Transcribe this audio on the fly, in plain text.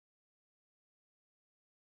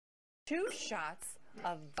2 shots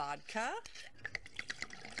of vodka.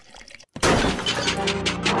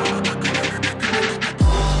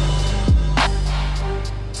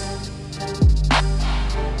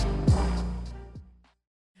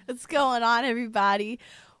 What's going on, everybody?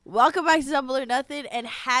 Welcome back to Double or Nothing, and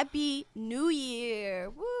Happy New Year!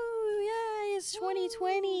 Woo! Yay! It's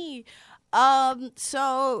 2020.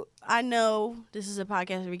 So I know this is a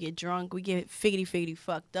podcast where we get drunk, we get figgity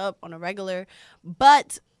fucked up on a regular,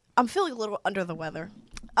 but I'm feeling a little under the weather.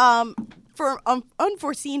 For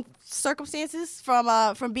unforeseen circumstances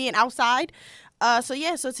from being outside. So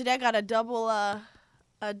today I got a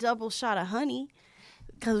double shot of honey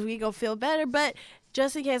because we gonna feel better, but.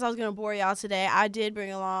 Just in case I was going to bore y'all today, I did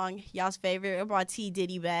bring along y'all's favorite. I brought T.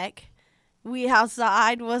 Diddy back. We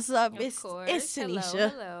outside. What's up? It's Tanisha.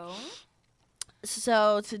 Hello.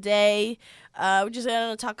 So today, we're just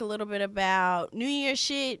going to talk a little bit about New Year's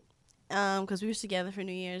shit, because we were together for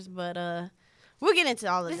New Year's, but we'll get into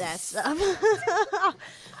all of that stuff.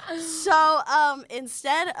 So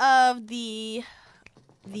instead of the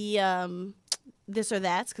this or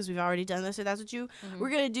that's, because we've already done this or that's with you, we're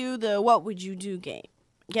going to do the what would you do game.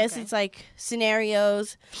 Guess it's like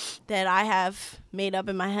scenarios that I have made up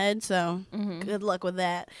in my head, so good luck with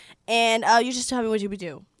that. And you just tell me what you would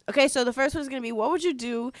do. Okay, so the first one is going to be, what would you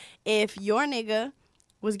do if your nigga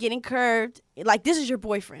was getting curved? Like, this is your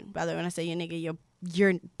boyfriend, by the way. When I say your nigga,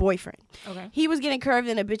 your boyfriend. Okay. He was getting curved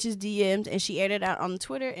in a bitch's DMs, and she aired it out on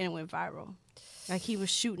Twitter, and it went viral. Like, he was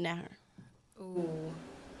shooting at her. Ooh.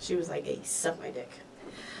 She was like, hey, suck my dick.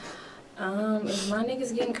 If my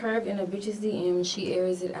nigga's getting curved in a bitch's DM, she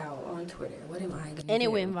airs it out on Twitter. What am I gonna do? And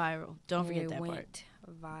it went viral. Don't forget that part. It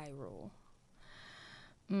went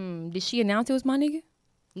viral. Did she announce it was my nigga?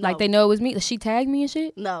 No. Like, they know it was me? She tagged me and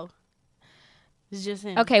shit? No. It's just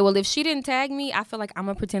him. Okay, well, if she didn't tag me, I feel like I'm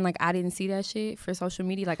gonna pretend like I didn't see that shit for social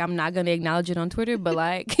media. Like, I'm not gonna acknowledge it on Twitter, but,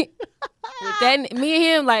 like, with that, me and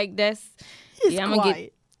him, like, that's... It's I'm gonna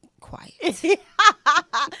get quiet.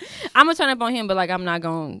 I'm gonna turn up on him, but, like, I'm not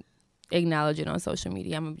gonna acknowledge it on social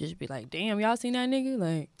media. I'm gonna just be like, damn, y'all seen that nigga?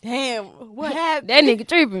 Like, damn, what happened? That nigga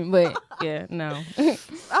tripping, but yeah, no.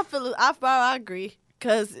 I agree,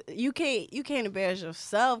 cause you can't embarrass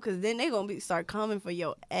yourself, cause then they gonna start coming for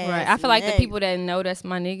your ass. Right. I feel like the people that know that's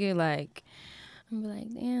my nigga, like, I'm be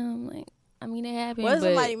like, damn, like, I mean, it happened. When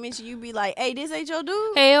somebody mention you, be like, hey, this ain't your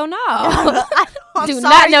dude? Hell no. I do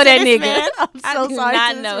not know that nigga. Man. I'm so I do sorry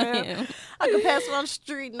not to know this him. I could pass him on the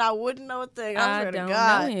street and I wouldn't know a thing. I swear to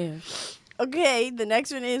God. Know him. Okay, the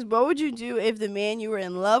next one is, what would you do if the man you were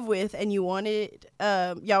in love with and you wanted,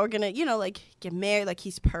 y'all were gonna, like, get married, like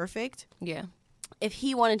he's perfect? Yeah. If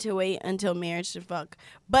he wanted to wait until marriage to fuck,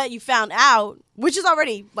 but you found out, which is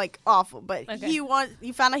already, like, awful, but you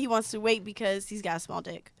found out he wants to wait because he's got a small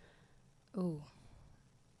dick. Ooh.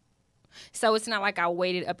 So it's not like I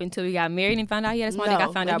waited up until we got married and found out he had a small dick. I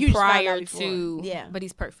found out prior to. Yeah. But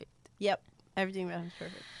he's perfect. Yep. Everything about him is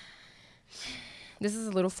perfect. This is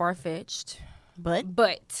a little far-fetched.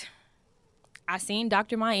 But I seen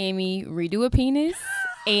Dr. Miami redo a penis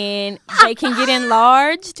and they can get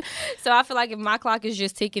enlarged. So I feel like if my clock is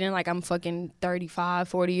just ticking and like I'm fucking 35,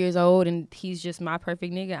 40 years old and he's just my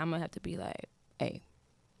perfect nigga, I'm going to have to be like, hey.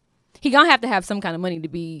 He going to have some kind of money to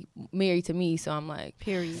be married to me. So I'm like,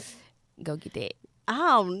 period. Go get that. I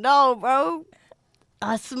don't know, bro.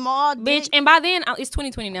 A small dick. Bitch, and by then, it's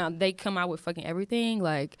 2020 now. They come out with fucking everything.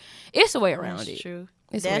 Like, it's a way around it. That's true.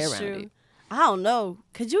 It's a way around it. I don't know.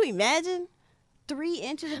 Could you imagine 3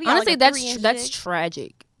 inches? Honestly, that's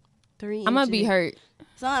tragic. 3 inches. I'm going to be hurt.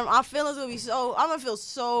 Son, my feelings will be I'm going to feel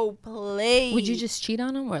so played. Would you just cheat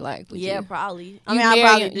on him or like? Yeah, probably. I mean, I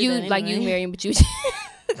probably do that anyway. You marry him, but you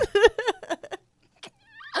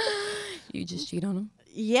you just cheat on him.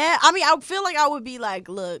 Yeah, I mean, I feel like I would be like,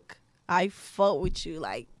 look, I fuck with you.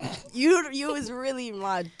 Like, you is really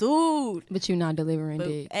my dude. But you're not delivering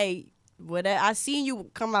dick. Hey, I seen you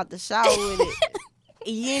come out the shower with it.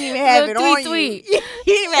 You didn't even have it on you. You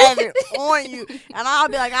didn't even have it on you. And I'll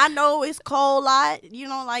be like, I know it's cold lot.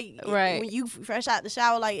 Like, right. When you fresh out the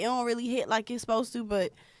shower, like, it don't really hit like it's supposed to.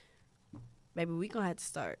 But, baby, we gonna have to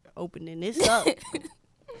start opening this up.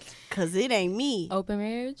 Cause it ain't me. Open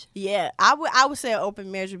marriage? Yeah, I would say an open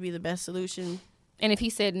marriage would be the best solution. And if he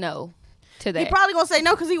said no to that, he probably gonna say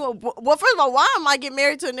no because he will. Well, first of all, why am I get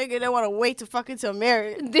married to a nigga that want to wait to fuck until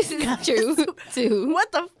marriage? This is true too.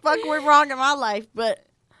 What the fuck went wrong in my life? But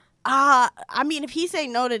I mean, if he say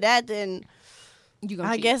no to that, then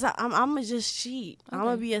I guess I'm gonna just cheat. Okay. I'm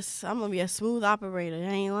gonna be a smooth operator.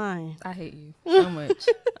 I ain't lying. I hate you so much.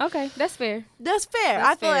 Okay, that's fair. That's fair.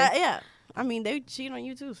 I feel like, yeah. I mean, they cheat on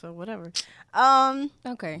you too, so whatever.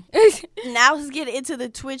 Okay. now let's get into the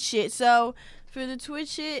Twitch shit. So for the Twitch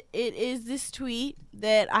shit, it is this tweet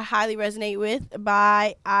that I highly resonate with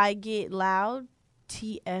by I Get Loud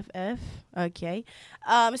TFF. Okay.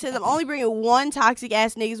 It says I'm only bringing one toxic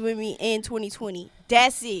ass niggas with me in 2020.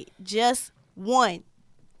 That's it. Just one.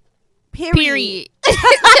 Period.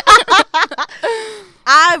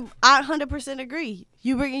 I 100% agree.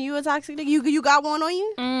 You bringing you a toxic nigga? You got one on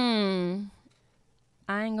you?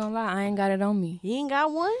 I ain't gonna lie, I ain't got it on me. You ain't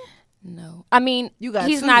got one? No. I mean, You got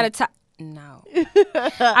he's two. not a no.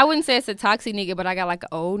 I wouldn't say it's a toxic nigga, but I got like an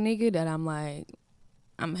old nigga that I'm like,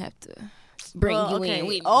 I'm gonna have to bring you in with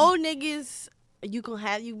me. Old niggas, you can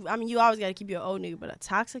have you. I mean, you always gotta keep your old nigga, but a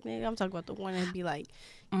toxic nigga, I'm talking about the one that be like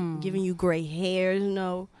giving you gray hairs, you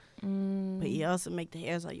know. But you also make the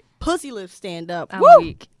hairs on your pussy lips stand up. I'm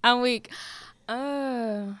weak.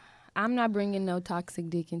 I'm not bringing no toxic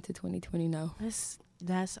dick into 2020. No.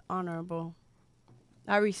 That's honorable.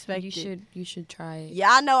 I respect You should try it. Yeah,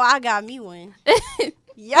 I know I got me one.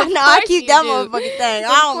 Yeah, no, I keep that motherfucking thing.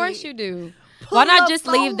 Of course you do. Why not just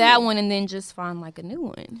leave that one and then just find like a new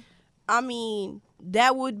one? I mean,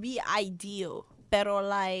 that would be ideal. Pero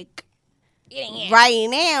like right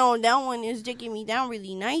now, that one is dicking me down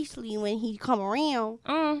really nicely when he come around.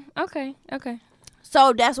 Okay.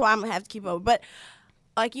 So that's why I'm gonna have to keep up. But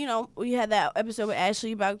like, you know, we had that episode with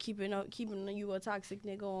Ashley about keeping you a toxic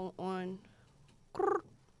nigga on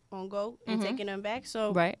go and taking them back.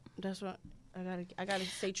 So right. That's what I gotta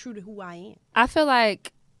stay true to who I am. I feel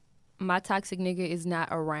like my toxic nigga is not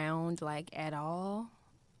around like at all.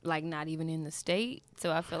 Like not even in the state,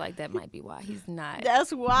 so I feel like that might be why he's not.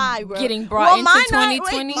 That's why, bro. Getting brought into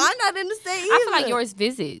 2020. Mine not in the state either. I feel like yours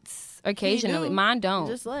visits occasionally. Mine don't.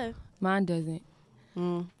 Just left. Mine doesn't.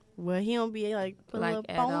 Well, he don't be like pull Like up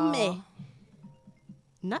at on all. me.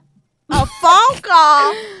 Not a phone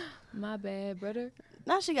call. My bad, brother.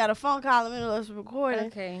 Now she got a phone call in the middle of us recording.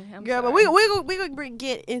 Okay, I'm Girl, sorry. but we gonna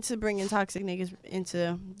get into bringing toxic niggas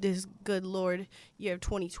into this good Lord year of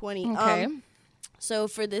 2020. Okay. So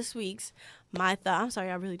for this week's my thought, I'm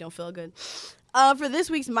sorry, I really don't feel good. For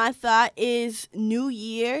this week's my thought is new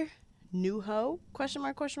year, new hoe? Question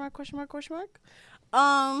mark.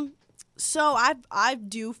 So I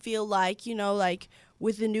do feel like, you know, like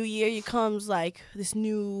with the new year, it comes like this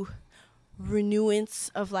new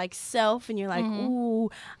renewance of like self, and you're like,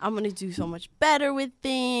 ooh, I'm gonna do so much better with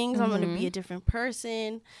things. I'm gonna be a different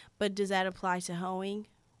person. But does that apply to hoeing?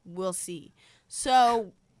 We'll see.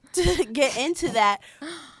 So to get into that,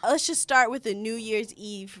 let's just start with the New Year's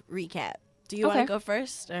Eve recap. Do you want to go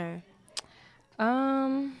first, or?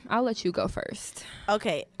 I'll let you go first.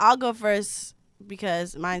 Okay, I'll go first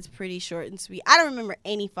because mine's pretty short and sweet. I don't remember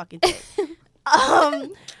any fucking thing. I'll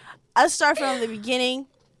start from the beginning.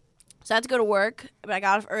 So I had to go to work, but I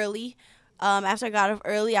got off early. After I got off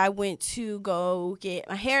early, I went to go get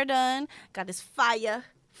my hair done. Got this fire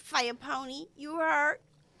pony. You heard?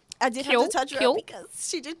 I did have to touch her up because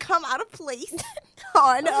she did come out of place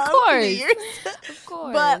on Of course. New Year's. Of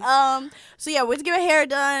course. But so yeah, went to get my hair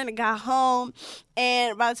done. I got home,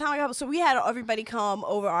 and by the time I got home, so we had everybody come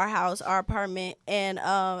over our house, our apartment, and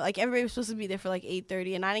like everybody was supposed to be there for like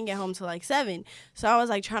 8:30, and I didn't get home till like 7. So I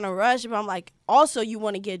was like trying to rush, but I'm like, also you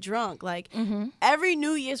want to get drunk, like every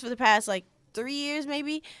New Year's for the past like 3 years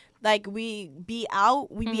maybe. Like, we be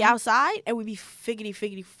out, we be outside, and we be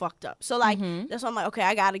figgity fucked up. So, like, that's why I'm like, okay,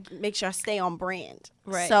 I got to make sure I stay on brand.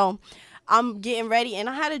 Right. So, I'm getting ready, and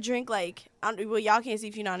I had a drink, like, well, y'all can't see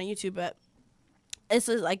if you're not on YouTube, but this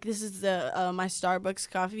is the my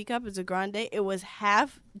Starbucks coffee cup. It's a grande. It was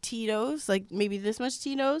half Tito's, like, maybe this much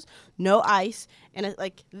Tito's, no ice, and,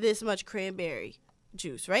 like, this much cranberry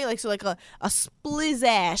juice, right? Like, so like a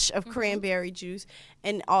splizzash of cranberry juice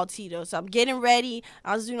and all Tito's. So I'm getting ready.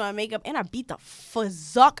 I was doing my makeup, and I beat the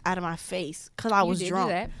fuck out of my face because I was drunk.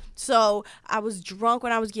 Do that. So I was drunk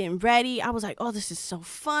when I was getting ready. I was like, oh, this is so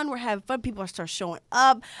fun. We're having fun. People are start showing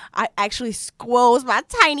up. I actually squoze my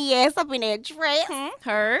tiny ass up in that dress.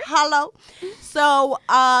 Her. Hello. So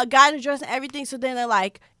got in the dress and everything. So then they're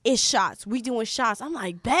like, it's shots. We doing shots. I'm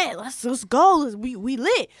like, bet. Let's go. We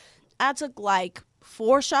lit. I took like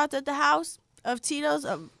 4 shots at the house of Tito's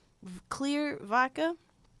of clear vodka.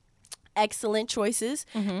 Excellent choices.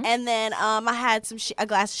 And then I had a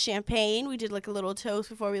glass of champagne. We did like a little toast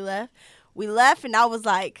before we left. We left, and I was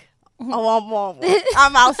like, oh,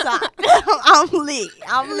 I'm outside. I'm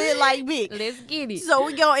lit like me. Let's get it. So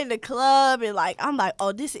we go in the club, and like I'm like,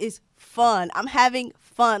 oh, this is fun. I'm having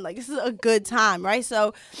fun. Like, this is a good time, right?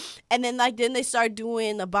 So, and then then they start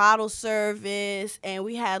doing the bottle service, and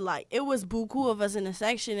we had like, it was buku of us in the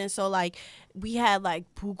section, and so like we had like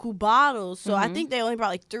buku bottles. So I think they only brought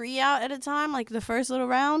like 3 out at a time, like the first little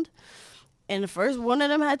round. And the first one of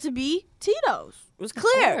them had to be Tito's. It was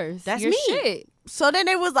clear. course. That's Your me. shit. So then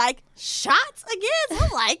it was like, shots again? So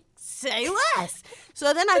I'm like, say less.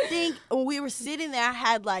 So then I think when we were sitting there, I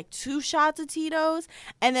had like 2 shots of Tito's,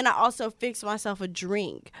 and then I also fixed myself a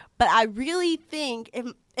drink. But I really think,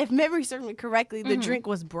 if memory serves me correctly, the drink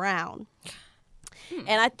was brown.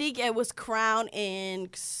 And I think it was Crown and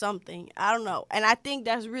something. I don't know. And I think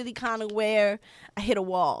that's really kind of where I hit a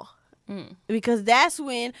wall. Because that's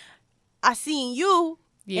when I seen you.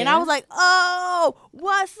 Yeah. And I was like, oh,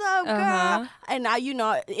 what's up, girl? Uh-huh. And now, you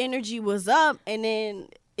know, energy was up. And then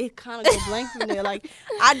it kind of go blank from there. Like,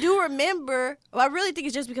 I do remember, well, I really think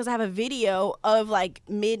it's just because I have a video of, like,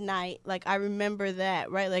 midnight. Like, I remember that,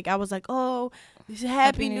 right? Like, I was like, oh,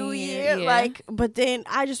 Happy New Year. Yeah. Like, but then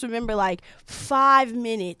I just remember, like, 5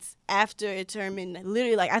 minutes after it turned midnight.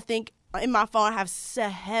 Literally, like, I think in my phone I have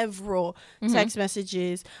several text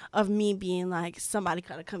messages of me being like, somebody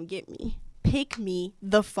gotta come get me. Pick me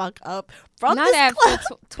the fuck up from Not this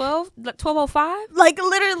after club. 12:05. Like,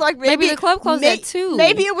 literally, like, Maybe the club closed at 2.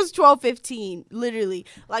 Maybe it was 12:15. Literally,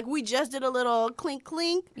 like, we just did a little clink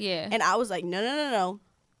clink, Yeah. and I was like, no,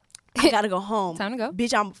 I gotta go home. Time to go.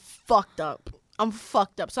 Bitch, I'm fucked up.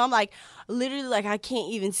 So I'm like, literally, like, I can't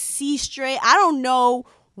even see straight. I don't know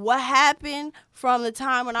what happened from the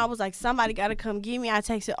time when I was like, somebody gotta come get me. I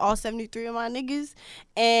texted all 73 of my niggas,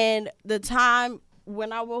 and the time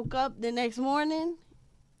when I woke up the next morning,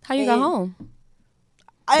 How you got home?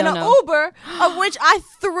 in Don't an know. Uber, of which I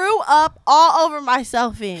threw up all over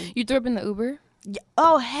myself in. You threw up in the Uber?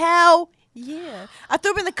 Oh, hell yeah. I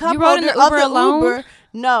threw up in the cup You rode in holder the of Uber the alone? Uber.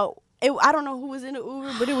 No. I don't know who was in the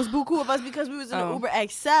Uber, but it was buku of us because we was in the Oh. Uber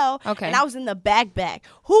XL. Okay. And I was in the backpack.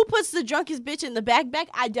 Who puts the drunkest bitch in the backpack?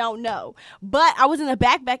 I don't know. But I was in the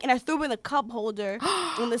backpack, and I threw up in the cup holder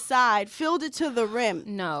on the side, filled it to the rim.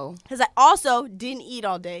 No. Because I also didn't eat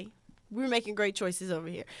all day. We were making great choices over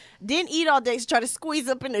here. Didn't eat all day, so try to squeeze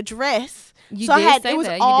up in the dress. You so did I had say it was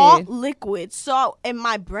that. You all did. liquid. So in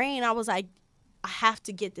my brain, I was like, I have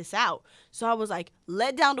to get this out. So I was like,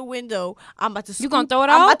 let down the window. I'm about to scoop, You gonna throw it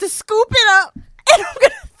I'm out? about to scoop it up, and I'm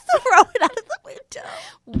gonna throw it out of the window.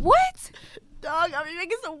 What? Dog, I mean,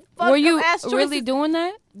 making some fucked Were you up ass choices. really doing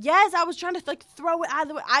that? Yes, I was trying to like throw it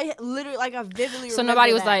either way. I literally, like, I vividly So remember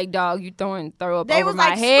nobody was that. like, dog, you throw up They over was my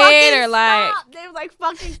like, head, fucking or like, stop. They was like,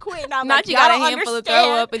 fucking quit. And I'm not like, you y'all got a don't handful of throw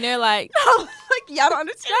understand. up, and they're like, Like, y'all don't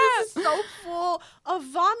understand. This is so full of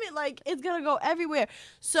vomit. Like, it's gonna go everywhere.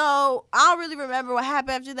 So I don't really remember what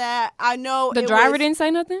happened after that. I know the it driver was- didn't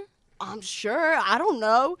say nothing? I'm sure. I don't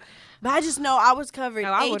know. But I just know I was covered.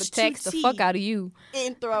 Oh, I would have texted the fuck out of you.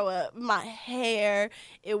 In throw up. My hair.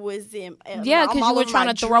 It was in. Yeah, because because you were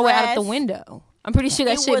trying to throw it out the window. I'm pretty sure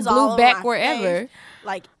that It shit was all blew in back my wherever. face.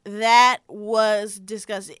 Like, that was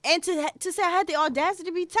disgusting. And to say I had the audacity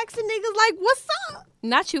to be texting niggas like, what's up?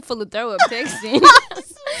 Not you full of throw up texting.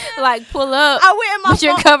 Like, pull up. I went in my But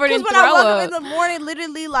you're phone, covered in 'cause when I woke throw up in the morning,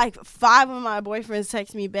 literally like 5 of my boyfriends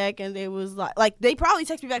text me back, and they was like they probably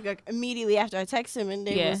text me back like immediately after I text him, and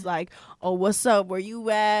they Yeah. was like, oh, what's up? Where you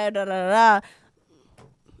at? Da, da, da.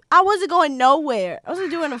 I wasn't going nowhere. I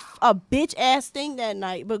wasn't doing a bitch ass thing that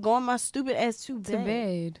night, but going my stupid ass to to bed.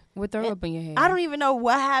 bed with throw up in your head. I don't even know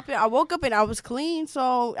what happened. I woke up and I was clean,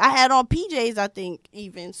 so I had on PJs, I think,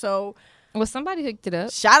 even. So Well, somebody hooked it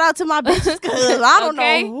up. shout out to my bitches, because I don't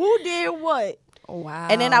Okay. know who did what. Wow.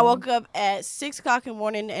 And then I woke up at 6 o'clock in the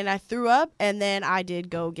morning and I threw up, and then I did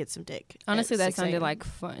go get some dick. at Honestly, that 6 sounded a.m. like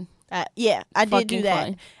fun. Yeah, I did do Fucking that.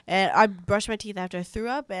 fun. And I brushed my teeth after I threw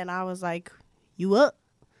up, and I was like, you up?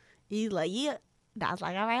 He's like, yeah. And I was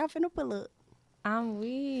like, all right, I'm finna pull up. I'm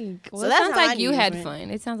weak. Well, So it that's sounds how like I you knew had you fun.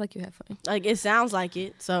 It sounds like you had fun. Like, it sounds like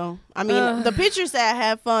it. So, I mean, the pictures that I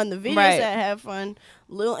had fun, the videos Right. that I had fun,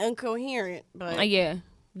 a little incoherent, but Yeah.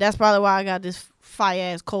 that's probably why I got this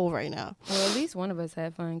fire-ass cold right now. Well, at least one of us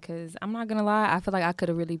had fun, because I'm not going to lie. I feel like I could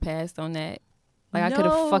have really passed on that. Like, I could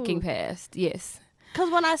have No. fucking passed. Yes. Because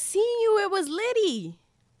when I seen you, it was litty.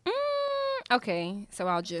 Okay, so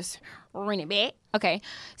I'll just run it back. Okay,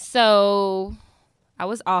 so I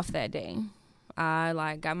was off that day.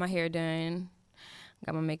 I got my hair done,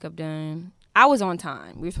 got my makeup done. I was on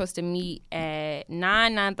time. We were supposed to meet at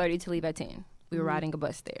 9:30 to leave at 10. We were riding a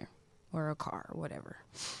bus there, or a car, or whatever.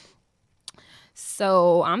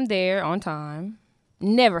 So I'm there on time.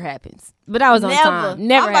 Never happens, but I was on time.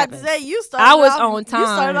 Never I'm about happens. to say, you started I was off, on You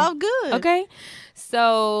started time. off good. Okay.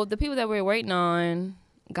 So the people that we were waiting on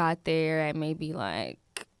got there at maybe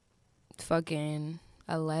fucking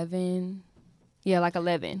 11. Yeah,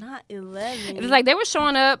 11. Not 11. It was they were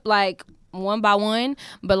showing up one by one,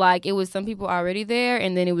 but it was some people already there,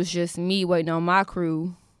 and then it was just me waiting on my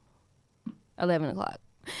crew. 11 o'clock.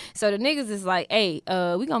 So the niggas is like, hey,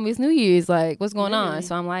 we gonna miss New Year's. Like, what's going on? Really?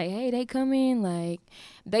 So I'm like, hey, they come in. Like,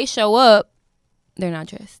 they show up. They're not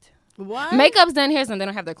dressed. What? Makeup's done, hair's done. They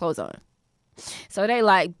don't have their clothes on. So they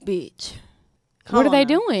like, bitch, Come what are on they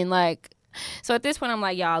now. doing? Like, so at this point, I'm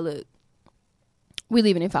like, y'all, look, we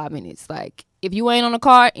leaving in 5 minutes. Like, if you ain't on the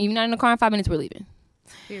car, you're not in the car in 5 minutes, we're leaving.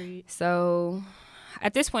 Period. So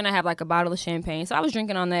at this point, I have like a bottle of champagne. So I was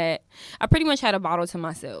drinking on that. I pretty much had a bottle to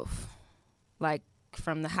myself, like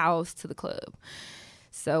from the house to the club.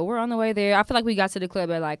 So we're on the way there. I feel like we got to the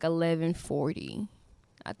club at like 11:40,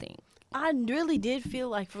 I think. I really did feel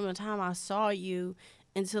like from the time I saw you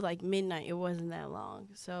until like midnight, it wasn't that long.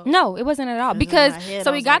 So No, it wasn't at all. In Because my head,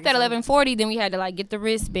 so I we was got like, that it's 11:40. Then we had to like get the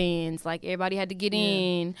wristbands. Like everybody had to get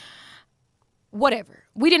in. Whatever.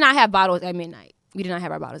 We did not have bottles at midnight. We did not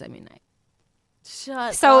have our bottles at midnight.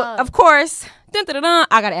 shut So up. of course, I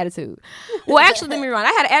got an attitude. Well, actually, let me run.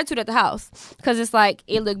 I had an attitude at the house because it's like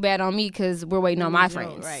it looked bad on me because we're waiting on my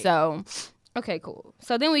friends. Right. So okay, cool.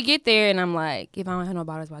 So then we get there and I'm like, if I don't have no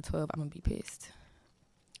bottles by 12, I'm gonna be pissed.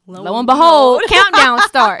 Lo and behold, countdown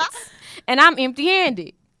starts, and I'm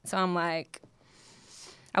empty-handed. So I'm like,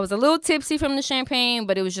 I was a little tipsy from the champagne,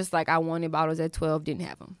 but it was just like I wanted bottles at 12, didn't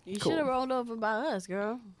have them. You Cool. should have rolled over by us,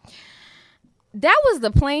 girl. That was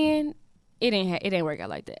the plan. It didn't work out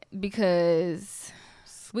like that because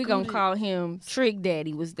we gonna call him Trick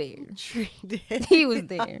Daddy was there. He was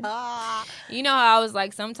there. You know how I was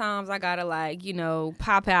like, sometimes I gotta like,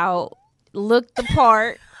 pop out, look the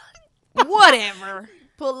part, whatever.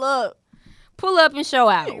 Pull up. Pull up and show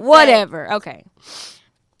out. Whatever. Okay.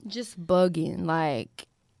 Just bugging, like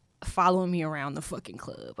following me around the fucking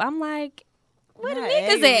club. I'm like, where the Not niggas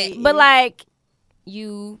every- at? But like,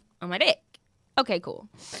 you on my dick. Okay, cool.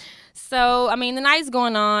 So, I mean, the night's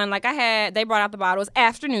going on. Like they brought out the bottles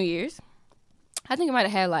after New Year's. I think I might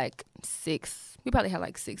have had like 6. We probably had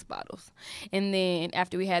like 6 bottles. And then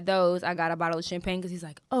after we had those, I got a bottle of champagne because he's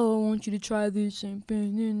like, oh, I want you to try this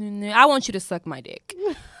champagne. I want you to suck my dick.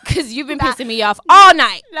 Because you've been pissing me off all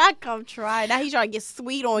night. Not come try. Now he's trying to get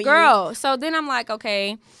sweet on you. Girl. So then I'm like,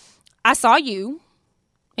 okay, I saw you.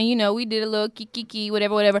 And, we did a little kiki,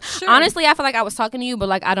 whatever. Sure. Honestly, I feel like I was talking to you, but,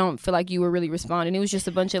 like, I don't feel like you were really responding. It was just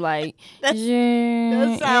a bunch of, like, That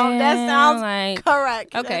sounds like,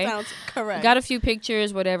 correct. Okay. That sounds correct. got a few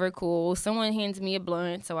pictures, whatever, cool. Someone hands me a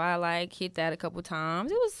blunt, so I, like, hit that a couple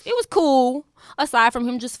times. It was cool, aside from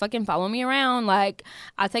him just fucking following me around. Like,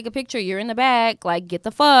 I take a picture, you're in the back, like, get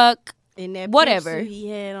the fuck. In that whatever. pimp suit he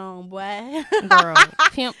had on, boy. Girl,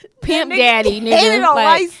 pimp daddy, nigga. He had on Like,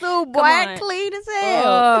 white suit, boy, on. clean as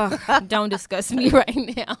hell. ugh, don't discuss me right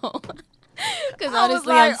now. Because I was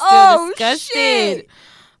honestly, like, I'm still oh, disgusted. shit.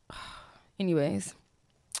 Anyways.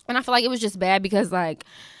 And I feel like it was just bad because, like,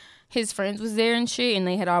 his friends was there and shit, and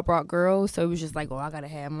they had all brought girls. So it was just like, oh, I got to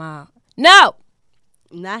have my... No!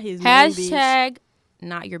 Not his main bitch. Hashtag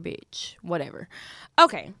not your bitch. Whatever.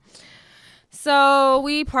 Okay. So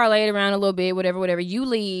we parlayed around a little bit, whatever. You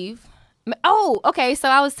leave. Oh, okay. So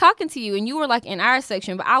I was talking to you, and you were like in our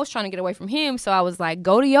section, but I was trying to get away from him. So I was like,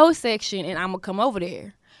 go to your section, and I'm going to come over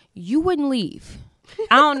there. You wouldn't leave.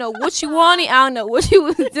 I don't know what you wanted. I don't know what you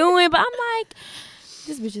was doing, but I'm like,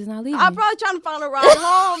 this bitch is not leaving. I'm probably trying to find a ride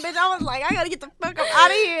home, bitch. I was like, I gotta get the fuck up out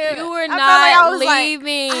of here. You were I felt not like I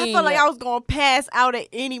leaving. I felt like I was gonna pass out at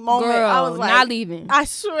any moment. Girl, I was like, not leaving. I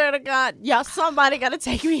swear to God, y'all, somebody gotta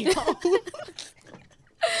take me home.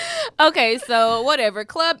 Okay, so whatever.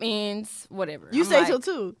 Club ends. Whatever. You I'm stay like, till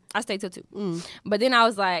 2. I stayed till 2. Mm. But then I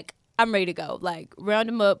was like, I'm ready to go. Like, round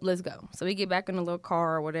them up. Let's go. So we get back in the little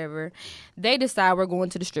car or whatever. They decide we're going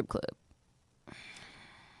to the strip club.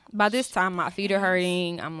 By this time, my feet are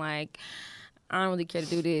hurting. I'm like, I don't really care to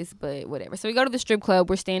do this, but whatever. So we go to the strip club.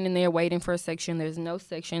 We're standing there waiting for a section. There's no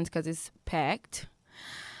sections because it's packed.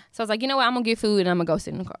 So I was like, you know what? I'm going to get food and I'm going to go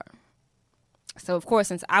sit in the car. So, of course,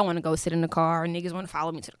 since I want to go sit in the car, niggas want to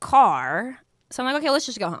follow me to the car. So I'm like, okay, let's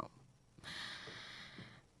just go home.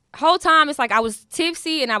 Whole time, it's like I was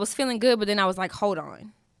tipsy and I was feeling good, but then I was like, hold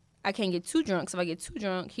on. I can't get too drunk. So if I get too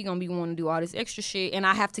drunk, he going to be wanting to do all this extra shit, and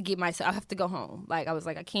I have to I have to go home. Like, I was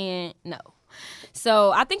like, I can't, no.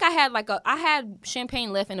 So I think I had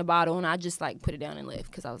champagne left in a bottle, and I just, like, put it down and left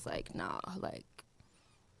because I was like, nah, like,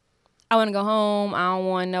 I want to go home. I don't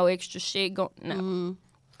want no extra shit. No.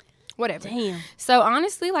 Whatever. Damn. So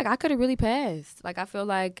honestly, like, I could have really passed. Like, I feel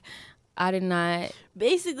like I did not.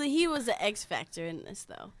 Basically, he was the X factor in this,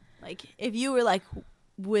 though. Like, if you were, like,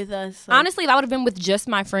 with us. Like, Honestly, if I would have been with just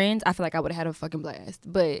my friends, I feel like I would have had a fucking blast.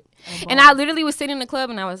 But, and I literally was sitting in the club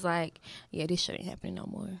and I was like, yeah, this shit ain't happening no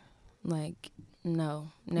more. Like, no,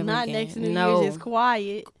 never not again. next New No. Year's, it's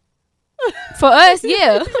quiet. For us,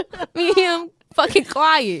 yeah. Me and him, fucking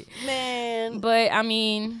quiet. Man. But I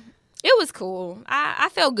mean, it was cool. I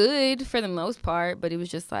felt good for the most part, but it was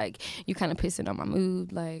just like you kind of pissing on my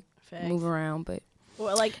mood, like Facts. move around. But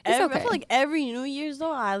Well, like It's I okay. feel like every New Year's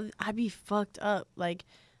though, I be fucked up.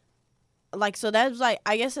 Like so that's like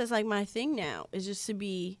I guess that's like my thing now is just to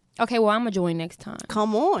be okay, well I'm gonna join next time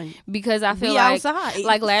come on, because I feel be like outside.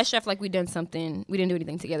 like last year I feel like we done something. We didn't do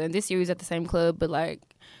anything together, and this year we was at the same club, but like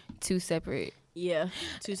two separate. Yeah,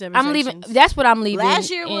 2 separate. I'm leaving. sections. That's what I'm leaving. Last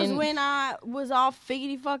year was in- when I was all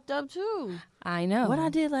figgity fucked up too. I know What I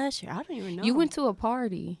did last year, I don't even know. You went to a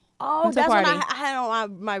party. Oh, What's the that's when party? I had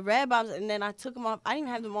on my red bottoms, and then I took them off. I didn't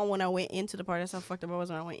even have them on when I went into the party. That's how fucked up I was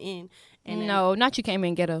when I went in. And then, No, not you came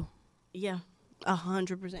in ghetto. yeah,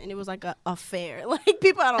 100%. And it was like a fair, like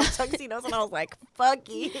people had on tuxedos, and I was like, "Fuck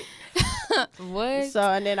it." What? So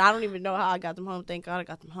and then I don't even know how I got them home. Thank God I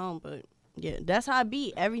got them home, but. Yeah, that's how I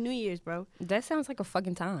be every New Year's, bro. That sounds like a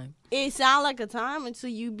fucking time. It sound like a time until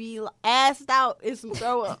you be assed out and some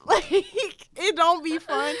throw up. Like it don't be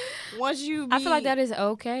fun once you. Be I feel like that is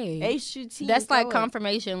okay. HUT. That's like throw up.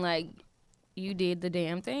 confirmation, like you did the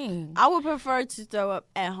damn thing. I would prefer to throw up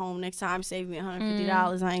at home next time. Save me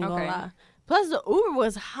 $150. I ain't gonna okay. lie. Plus the Uber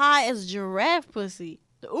was high as giraffe pussy.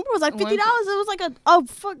 The Uber was like $50. One- It was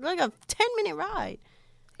like a 10-minute ride.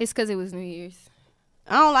 It's because it was New Year's.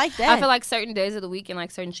 I don't like that. I feel like certain days of the week and like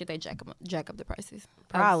certain shit they jack up the prices.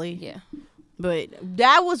 Probably. Yeah. But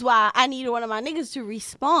that was why I needed one of my niggas to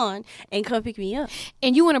respond and come pick me up.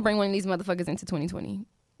 And you want to bring one of these motherfuckers into 2020?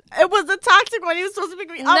 It was a toxic one. He was supposed to pick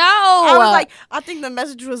me up. No. I was like, I think the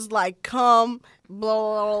message was like, come,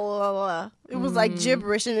 blah, blah, blah, blah. It was like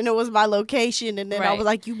gibberish, and then it was my location, and then I Right. was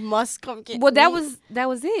like, you must come get Well, me. that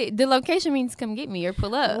was it. The location means come get me or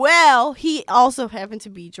pull up. Well, he also happened to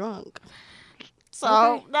be drunk. So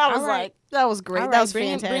Okay. that was All right. like, that was great. All That right, was bring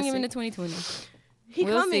fantastic. Bring him into 2020. He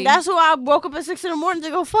We'll coming. see. That's why I woke up at 6 in the morning to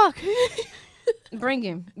go fuck. Bring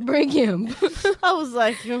him. Bring him. I was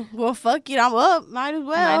like, well, fuck it. I'm up. Might as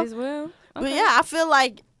well. Might as well. But Okay. yeah, I feel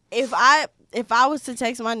like if I was to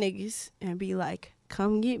text my niggas and be like,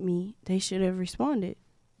 come get me, they should have responded.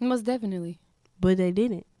 Most definitely. But they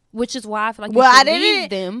didn't. Which is why I feel like Well, you I should leave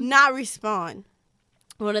didn't them. not respond.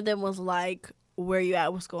 One of them was like, where you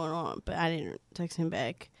at? What's going on? But I didn't text him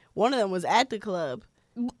back. One of them was at the club.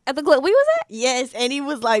 At the club we was at? Yes, and he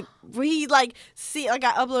was like, see, like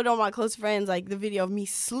I uploaded on my close friends, like the video of me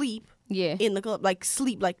sleep Yeah. in the club, like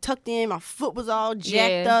sleep, like tucked in. My foot was all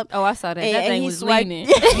jacked Yeah. up. Oh, I saw that. And, That and thing he was swiped. leaning.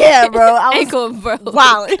 Yeah, bro. I was Ankle, bro.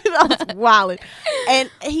 wilding. I was wilding. And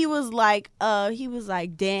he was like,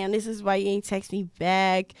 damn, this is why you ain't text me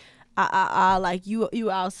back. Like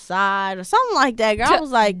you outside or something like that. Girl, I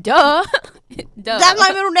was like, Duh. Duh. that's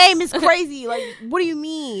my middle name. It's crazy. Like, what do you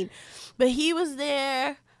mean? But he was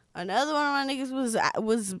there. Another one of my niggas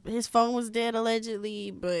was his phone was dead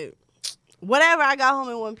allegedly. But whatever, I got home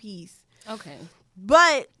in one piece. Okay.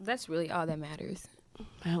 But That's really all that matters.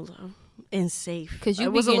 hello, and safe. Because you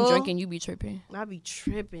It be was a getting little- drunk and you be tripping. I be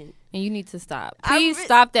tripping. And you need to stop. I Please re-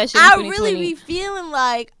 stop that shit in I 2020. really be feeling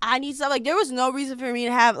like I need something. Like there was no reason for me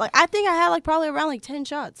to have like I think I had like probably around like 10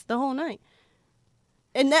 shots the whole night,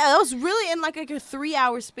 and that was really in like a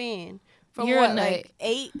 3-hour span from You're a what nut. like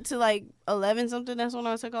 8 to like 11 something. That's when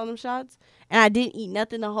I took all them shots, and I didn't eat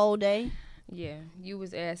nothing the whole day. Yeah, you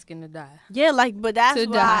was asking to die. Yeah, like but that's To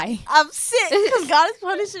why die. I'm sick because God is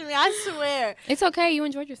punishing me. I swear. It's okay. You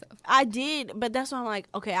enjoyed yourself. I did, but that's why I'm like,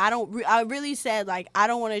 okay, I really said like I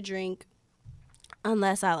don't want to drink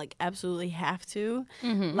unless I like absolutely have to.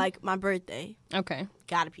 Mm-hmm. Like my birthday, Okay.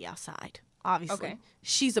 gotta be outside. Obviously, Okay.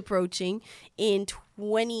 she's approaching in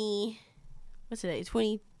 20. What's today?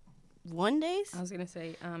 21 days. I was gonna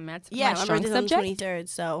say, Matt's Yeah, my my strong birthday's on the subject. 23rd.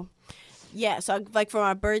 So, yeah, so like for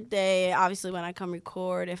my birthday, obviously when I come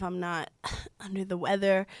record, if I'm not under the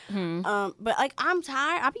weather, Mhm. but like I'm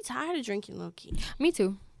tired. I'll be tired of drinking low key. Me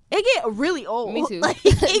too. It get really old. Me too. Like,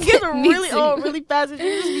 it gets Me really too. old really fast. And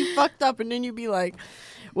you just be fucked up, and then you be like,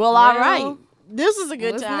 well, Well, all right. This is a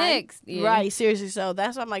good what's time. next? Yeah. Right, seriously. So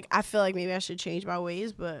that's why I'm like, I feel like maybe I should change my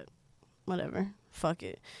ways, but whatever. Fuck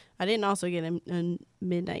it. I didn't also get a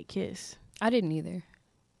midnight kiss. I didn't either.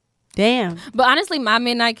 Damn. But honestly, my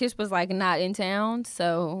midnight kiss was like not in town,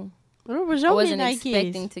 so Where was I your wasn't midnight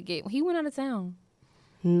expecting kiss? to get. He went out of town.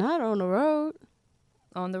 Not on the road.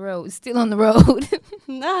 On the road, still on the road.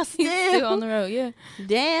 Nah, He's still on the road. Yeah.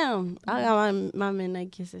 Damn. I got my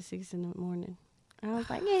midnight kiss at 6 in the morning. I was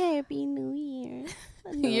like, Happy New Year.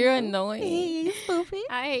 You're annoying. Hey, stupid.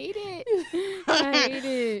 I hate it. I hate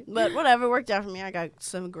it. But whatever, worked out for me. I got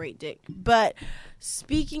some great dick. But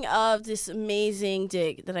Speaking of this amazing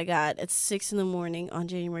dick that I got at 6 a.m. on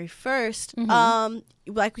January 1st,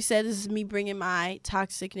 like we said, this is me bringing my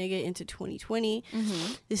toxic nigga into 2020.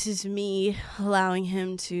 This is me allowing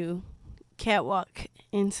him to catwalk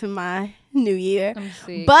into my new year.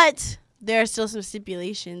 But there are still some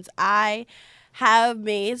stipulations. I have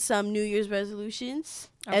made some New Year's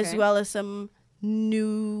resolutions as well as some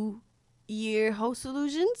New Year host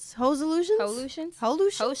solutions, whatever.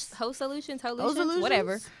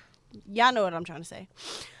 Y'all know what I'm trying to say.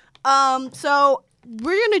 So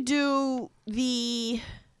we're gonna do the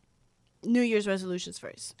New Year's resolutions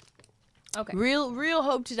first. Okay. Real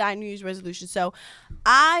hope to die New Year's resolution. So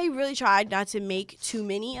I really tried not to make too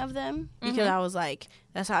many of them because I was like,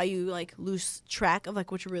 that's how you like lose track of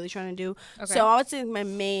like what you're really trying to do. Okay. So I would say my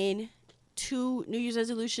main 2 New Year's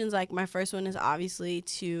resolutions, like my first one is obviously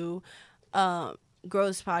to grow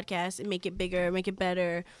this podcast and make it bigger, make it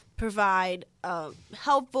better, provide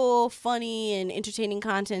helpful, funny, and entertaining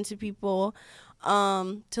content to people,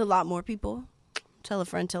 to a lot more people. Tell a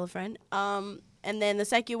friend. And then the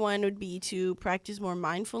second one would be to practice more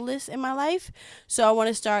mindfulness in my life. So I want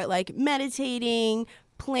to start like meditating,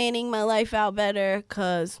 planning my life out better,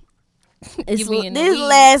 because this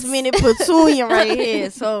last minute petunia right here.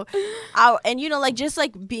 So like just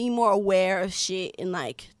like being more aware of shit in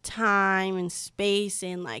like time and space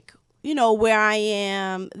and like, you know, where I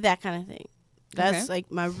am, that kind of thing. That's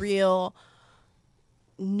like my real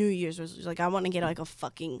New Year's resolution. Like I want to get like a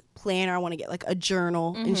fucking planner. I want to get like a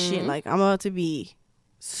journal and shit. Like I'm about to be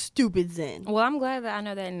stupid zen. Well, I'm glad that I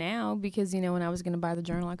know that now because, you know, when I was going to buy the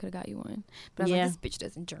journal, I could have got you one. But I was like, this bitch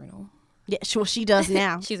doesn't journal. Yeah, sure, she does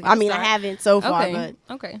now. I haven't so far, but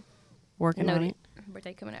working on it.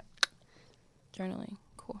 Birthday coming up. Journaling.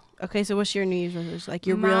 Cool. Okay, so what's your New Year's resolution? Like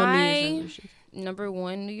your real New Year's resolution? Number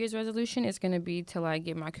 1 New Year's resolution is going to be to like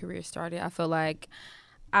get my career started. I feel like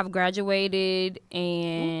I've graduated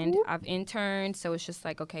and I've interned, so it's just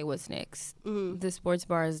like, okay, what's next? The sports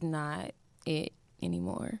bar is not it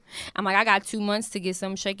anymore. I'm like, I got 2 months to get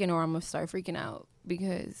something shaken or I'm going to start freaking out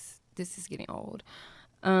because this is getting old.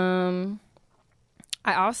 I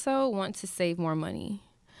also want to save more money.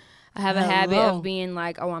 I have a habit of being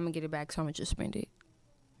like, oh, I'm going to get it back, so I'm going to just spend it.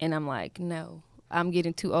 And I'm like, no, I'm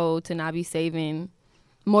getting too old to not be saving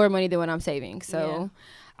more money than what I'm saving. So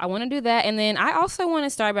I want to do that. And then I also want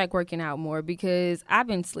to start back working out more because I've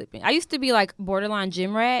been slipping. I used to be like borderline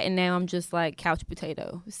gym rat, and now I'm just like couch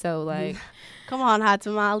potato. So like, come on, hot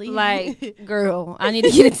tamale. Like, girl, I need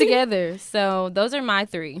to get it together. So those are my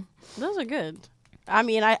 3. Those are good. I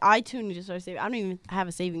mean, I too need to start saving. I don't even have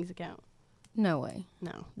a savings account. No way.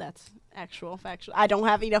 No, that's factual. I don't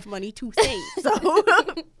have enough money to save, so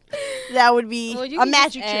that would be a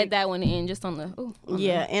magic trick. Add that one in just on the.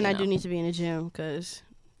 And I do need to be in the gym because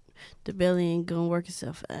the belly ain't gonna work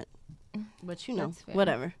itself out. But you know,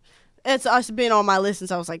 whatever. It's been on my list since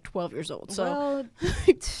I was like 12 years old. So,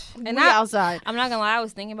 and outside. I'm not gonna lie, I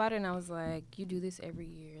was thinking about it and I was like, you do this every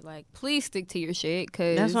year. Like, please stick to your shit.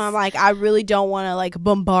 Cause that's why I'm like, I really don't want to like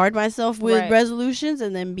bombard myself with resolutions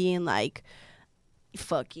and then being like,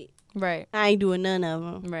 fuck it. Right. I ain't doing none of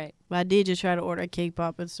them. Right. But I did just try to order a cake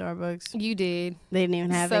pop at Starbucks. You did. They didn't even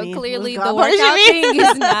have any. So clearly the workout thing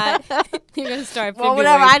is not. You're going to start February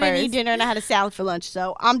whatever. 1st. I didn't eat dinner and I had a salad for lunch.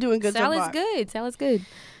 So I'm doing good so far. Salad's good.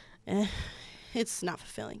 It's not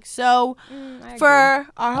fulfilling. So for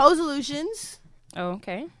our whole solutions. Oh,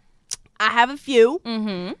 okay. I have a few.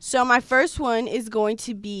 Mm-hmm. So my first one is going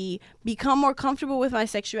to be become more comfortable with my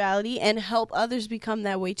sexuality and help others become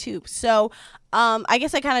that way too. So I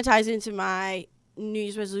guess that kind of ties into my New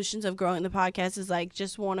Year's resolutions of growing the podcast is like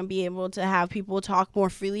just want to be able to have people talk more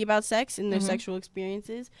freely about sex and their sexual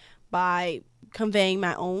experiences by conveying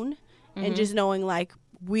my own and just knowing like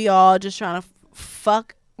we all just trying to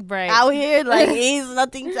fuck out here. Like it's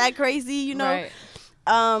nothing that crazy, you know? Right.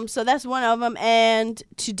 So that's one of them, and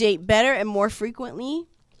to date better and more frequently.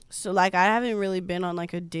 So like I haven't really been on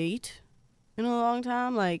like a date in a long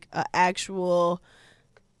time, like a actual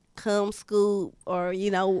come scoop or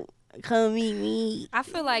you know come meet me. I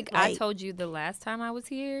feel like I told you the last time I was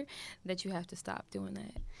here that you have to stop doing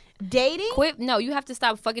that. Dating? No, you have to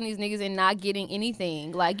stop fucking these niggas and not getting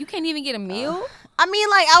anything. Like you can't even get a meal. I mean,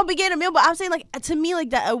 like I'll be getting a meal, but I'm saying like to me like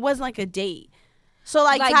that it wasn't like a date. So,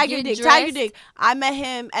 like Tiger Dick. I met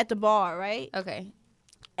him at the bar, right? Okay.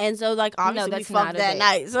 And so, like, obviously, we fucked that date.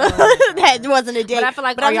 night. So, that wasn't a date. But I feel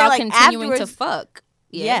like, are y'all continuing to fuck?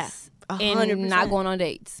 Yes. Yeah. 100%. And not going on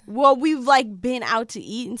dates? Well, we've, like, been out to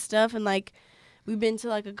eat and stuff. And, like, we've been to,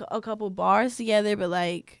 like, a couple bars together. But,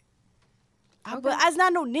 like, but it's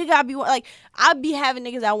not no nigga I'd be having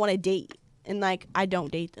niggas I want to date. and like I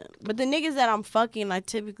don't date them. But the niggas that I'm fucking, I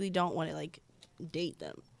typically don't want to like date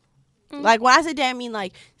them. Like when I say that, I mean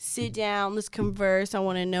like sit down, let's converse. I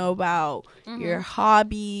want to know about your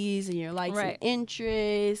hobbies and your likes and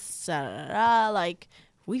interests. Like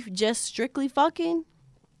we just strictly fucking.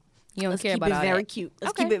 You don't Let's care keep about it all very that. cute.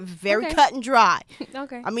 Let's Okay. keep it very Okay. cut and dry.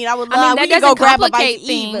 Okay. I mean, I would I mean, love that we can go doesn't grab a bite to complicate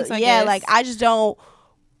eat, but things, I yeah, guess. like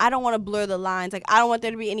I don't want to blur the lines. Like I don't want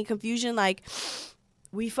there to be any confusion. Like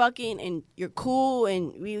we fucking and you're cool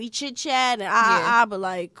and we chit chat and but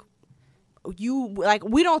like you like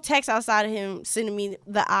we don't text outside of him sending me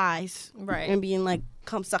the eyes Right. and being like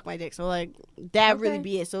come suck my dick. So like that really Okay.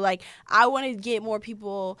 be it. So like I want to get more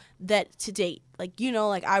people that to date. Like you know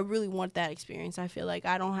like I really want that experience. I feel like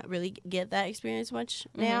I don't really get that experience much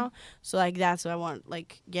now. So like that's what I want.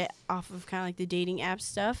 Like get off of kind of like the dating app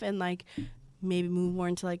stuff and like maybe move more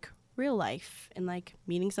into like real life and like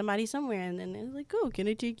meeting somebody somewhere and then it's like, oh, can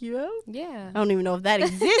I take you out? Yeah. I don't even know if that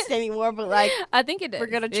exists anymore, but like I think it does. we're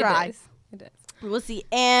gonna It try. does. It does. we'll see.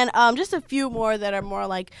 And just a few more that are more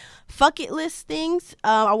like fuck it list things.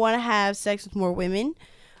 I want to have sex with more women.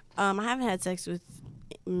 I haven't had sex with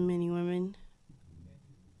many women.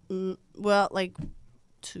 Well, like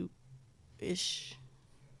two-ish.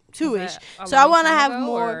 Was that a So I long want to time have ago,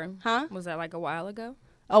 more. or Huh? Was that like a while ago?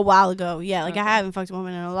 A while ago, yeah. Like I Okay. haven't fucked a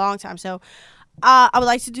woman in a long time, so I would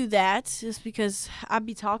like to do that just because I'd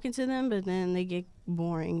be talking to them, but then they get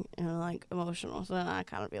boring and like emotional. So then I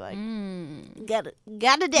kind of be like,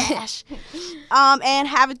 gotta dash, and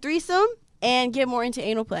have a threesome and get more into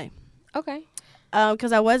anal play. Okay.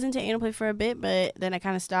 Because I was into anal play for a bit, but then I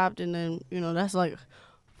kind of stopped, and then that's like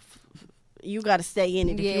you got to stay in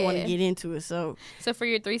it if you want to Yeah. get into it. So So for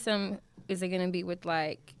your threesome, is it gonna be with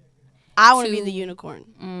like? I want to be Two- the unicorn.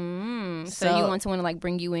 So you want someone to like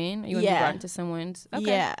bring you in? Or you want to be Yeah. brought into someone's? Okay.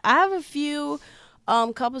 Yeah, I have a few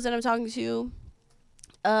couples that I'm talking to.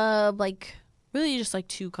 Like really just like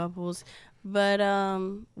two couples, but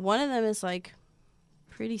one of them is like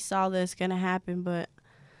pretty solid. It's gonna happen, but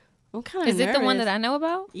I'm kind of. Is it the one that I know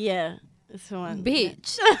about? Yeah, it's the one.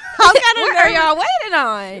 Bitch. I'm kind of What are y'all waiting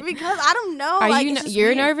on? because I don't know. Are like, you? it's just You're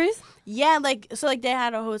weird. nervous? Yeah, like so, like they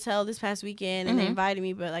had a hotel this past weekend and they Mhm. invited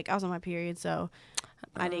me, but like I was on my period, so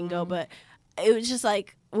I didn't go. But it was just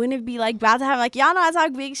like, wouldn't it be like about to have like y'all know I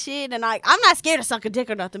talk big shit and like I'm not scared to suck a dick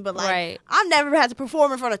or nothing, but like Right. I've never had to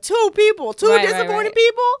perform in front of two people, two Right, disappointed right.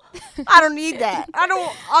 people. I don't need that.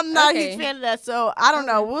 I'm not a Okay. huge fan of that, so I don't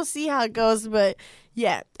know. We'll see how it goes, but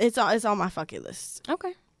yeah, it's on my fucking list.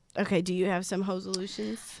 Okay. Okay, do you have some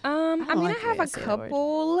resolutions? I don't mean, like I the have way I a say that word.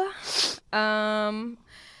 couple.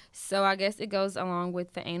 So I guess it goes along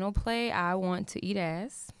with the anal play. I want to eat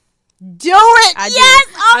ass. Do it. I do. Yes.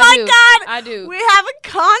 Oh I my do. god. I do. We have a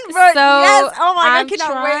convert. So, Yes. Oh my god. I I've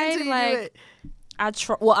cannot wait tried, until you like,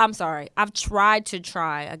 do it. Well, I'm sorry. I've tried to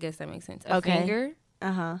try. I guess that makes sense. A Okay. finger,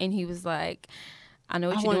 And he was like, "I know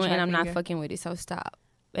what I you're wanna doing, try and I'm not finger. fucking with it. So stop."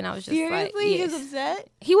 And I was just Seriously, like, he yes. was upset.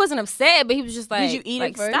 He wasn't upset, but he was just like, you eat it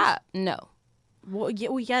like, first? Stop. No. Well, yeah,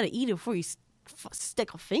 we gotta eat it before you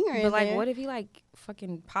stick a finger in But like, there. what if he like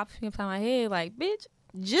fucking pops me upside my head? Like, bitch.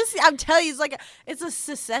 Just I'm telling you, it's a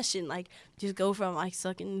secession. Like just go from like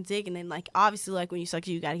sucking dick, and then like obviously like when you suck,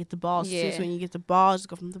 you gotta get the balls too. Yeah. So when you get the balls,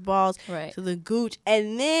 go from the balls Right. to the gooch,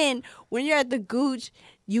 and then when you're at the gooch,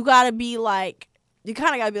 you gotta be like. You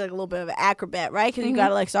kind of gotta be like a little bit of an acrobat, right? Because you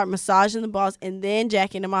gotta like start massaging the balls and then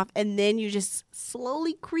jacking them off, and then you just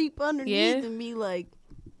slowly creep underneath Yeah. and be like,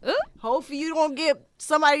 Ooh. hopefully you don't get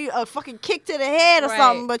somebody a fucking kick to the head or Right.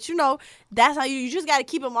 something. But that's how you just gotta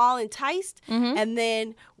keep them all enticed, Mhm. and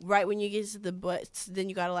then right when you get to the butts, then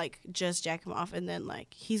you gotta like just jack him off, and then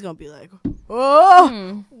like he's gonna be like,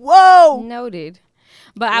 oh, whoa. Noted.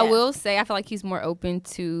 But I Yeah. will say, I feel like he's more open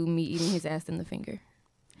to me eating his ass than the finger.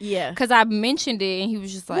 Yeah. Because I mentioned it, and he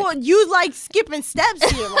was just like, Well, you like skipping steps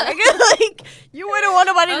here, like, like you wouldn't want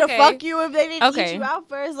nobody Okay. to fuck you if they didn't Okay. eat you out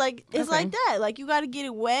first. Like it's Okay. like that. Like you got to get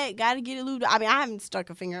it wet, got to get it lubed. I mean, I haven't stuck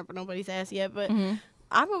a finger up nobody's ass yet, but Mhm.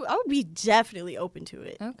 I would be definitely open to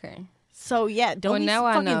it. okay. So yeah, don't Well, be now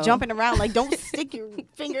I fucking know. jumping around. Like don't stick your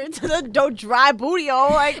finger into the dry booty hole.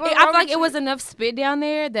 Like I what's feel wrong like with it you? was enough spit down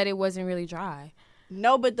there that it wasn't really dry.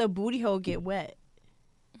 No, but the booty hole get wet.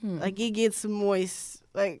 Like it gets moist.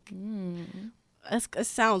 Like it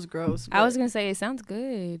sounds gross. I was but going to say, it sounds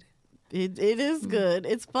good. it is good.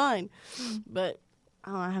 It's fun, but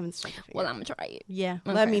I haven't stuck a finger. Well, I'm going to try it. Yeah,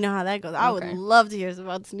 Okay. let me know how that goes. I would Okay. love to hear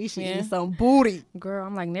about Tanisha Yeah. eating some booty. Girl,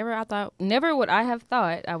 I'm like, never would I have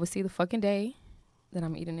thought I would see the fucking day that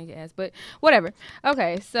I'm eating nigga ass. But whatever.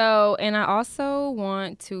 Okay, so, and I also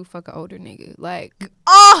want to fuck an older nigga. Like,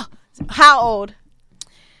 Oh, how old?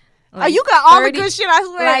 Like you got all 30 the good shit, I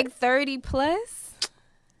swear. Like 30 plus.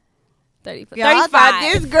 30 plus. Yeah, I 35. thought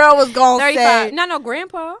this girl was going to 35. say. No,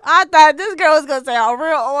 grandpa. I thought this girl was going to say a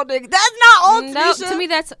real old nigga. That's not old, No, Tanisha. to me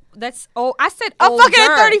that's old. I said I'm older. fucking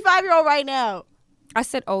a 35-year-old right now. I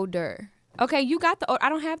said older. Okay, you got the old. I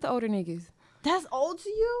don't have the older niggas. That's old to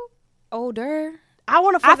you? Older. I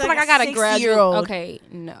want to I fuck feel like I got a 60-year-old. Okay,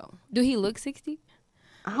 no. Do he look 60?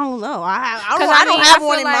 I don't know. I 'Cause don't, I I don't mean, have I feel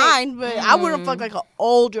one in like- mind, but I wouldn't fuck like an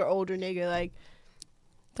older nigga. Like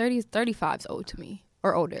 35 is old to me.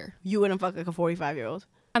 Or older. you wouldn't fuck like a 45-year-old.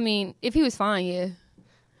 I mean, if he was fine, yeah.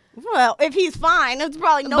 Well, if he's fine, there's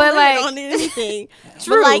probably no But, limit like- on anything.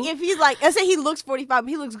 True. But like if he's like, let's say he looks 45, but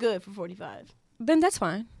he looks good for 45. Then that's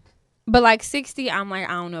fine. But like 60, I'm like,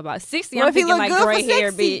 I don't know about 60. What I'm if he thinking look like good for gray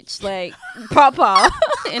hair 60? bitch, like papa.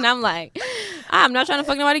 And I'm like, I'm not trying to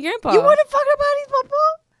fuck nobody grandpa. You wouldn't fuck nobody's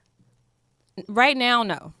papa? Right now,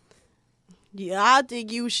 no. Yeah, I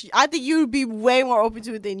think you'd be way more open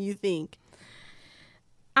to it than you think.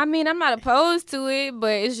 I mean, I'm not opposed to it,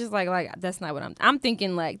 but it's just like that's not what I'm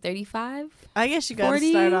thinking like 35. I guess you gotta 40?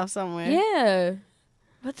 start off somewhere. Yeah.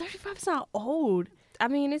 But 35 is not old. I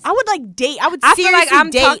mean, it's I would like date. I would I seriously feel like I'm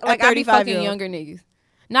date a like I be fucking 35-year-old. younger niggas.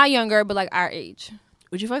 Not younger, but like our age.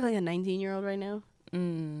 Would you fuck like a 19-year-old right now?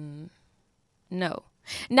 No.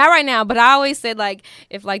 Not right now, but I always said like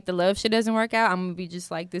if like the love shit doesn't work out, I'm gonna be just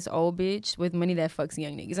like this old bitch with money that fucks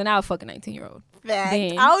young niggas, and I'll fuck a 19-year-old. Fact.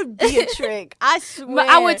 Then. I would be a trick. I swear. But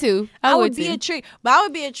I would too. I would be too. a trick, but I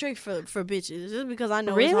would be a trick for bitches just because I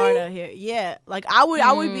know it's Really? hard out here. Yeah, like I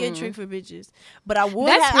would be a trick for bitches, but I would.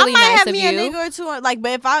 That's have, really I might nice have of me a you. nigga or two. Like,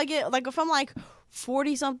 but if I get like if I'm like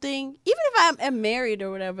 40 something, even if I'm married or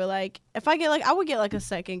whatever, like if I get like I would get like a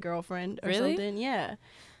second girlfriend or Really? something. Yeah,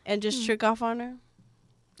 and just trick off on her.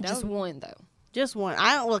 Just one though. Just one.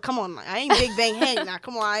 I don't. Well, come on. I ain't Big Bang Hank now.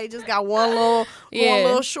 Come on. I just got one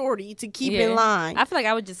little shorty to keep in line. I feel like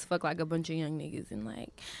I would just fuck like a bunch of young niggas and like,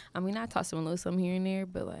 I mean, I toss them a little something here and there,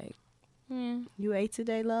 but like, You ate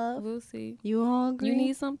today, love? we'll see. You hungry? You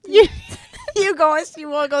need something? You going? You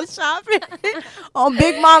want to go shopping on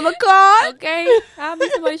Big Mama card? Okay, I'll be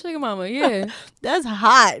somebody's sugar mama. Yeah. That's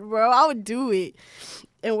hot, bro. I would do it.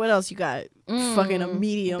 And what else you got? Fucking a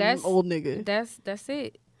medium That's- old nigga. That's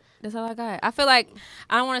it. That's all I got. I feel like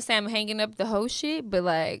I don't want to say I'm hanging up the whole shit, but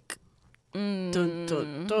like, Dun,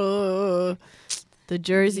 dun, dun. The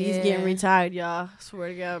jersey's Yeah. getting retired, y'all. Swear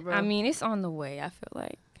to God, bro. I mean, it's on the way. I feel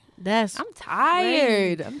like that's I'm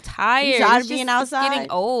tired. I'm tired. tired It's of being just- outside? It's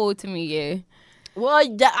getting old to me. Yeah. well.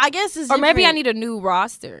 I guess it's Or maybe I different. need a new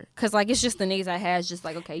roster because like it's just the niggas I had. It's just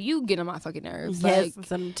like okay, you get on my fucking nerves. Yes,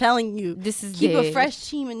 Like I'm telling you. this is Keep a dead. fresh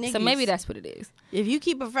team of niggas. So maybe that's what it is. if you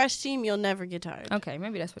keep a fresh team, you'll never get tired. Okay,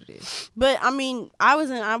 maybe that's what it is. But I mean, I was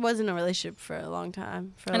in a relationship for a long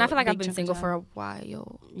time. And I feel like I've been single for a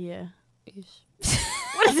while. yeah. Ish.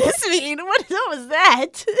 What does this mean? What was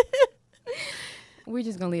that? We're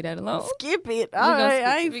just gonna leave that alone. Skip it. gonna All right, skip-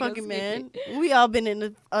 I ain't we gonna fucking skip man. We all been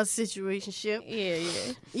in a situationship. Yeah,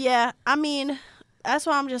 yeah. Yeah, I mean, that's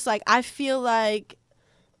why I'm just like I feel like.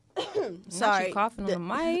 Not Sorry, you coughing on the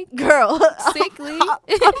mic. girl. Sickly.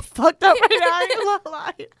 I'm fucked up right now. I ain't gonna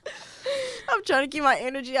lie. I'm trying to keep my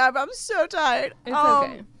energy high, but I'm so tired. It's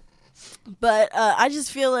okay. But I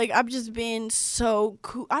just feel like I've just been so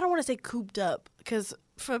I don't want to say cooped up because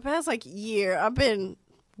for the past like year I've been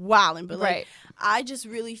wilding, but like Right. I just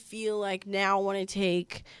really feel like now I want to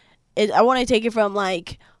take it. I want to take it from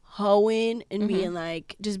like hoeing and being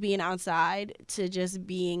like just being outside to just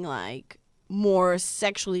being like more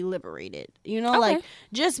sexually liberated. You know, like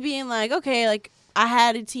just being like okay, like I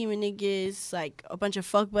had a team of niggas, like a bunch of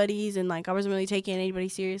fuck buddies, and like I wasn't really taking anybody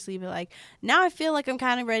seriously. But like now I feel like I'm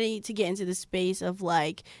kind of ready to get into the space of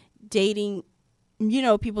like dating, you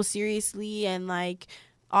know, people seriously and like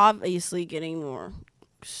obviously getting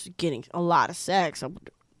a lot of sex. I would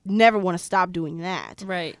never want to stop doing that.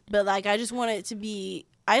 Right. But like I just want it to be,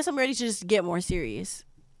 I guess I'm ready to just get more serious.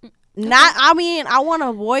 Not, I mean, I want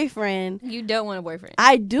a boyfriend. You don't want a boyfriend.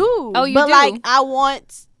 I do. Oh, you but do? like I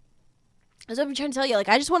want. That's what I'm trying to tell you. Like,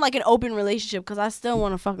 I just want like an open relationship because I still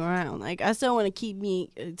want to fuck around. Like, I still want to keep me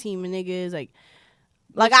a team of niggas. Like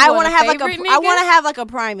But you I want want a to have like favorite I want nigga? to have like a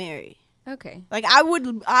primary. Okay. Like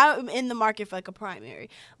I'm in the market for like a primary,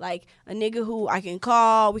 like a nigga who I can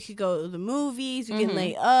call. We could go to the movies. We can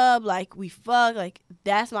lay up. Like we fuck. Like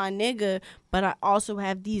that's my nigga. But I also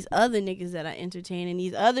have these other niggas that I entertain and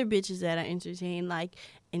these other bitches that I entertain. Like,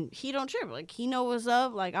 and he don't trip. Like he know what's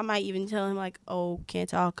up. Like I might even tell him like, oh, can't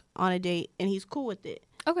talk on a date, and he's cool with it.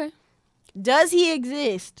 Okay. Does he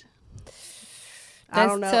exist? I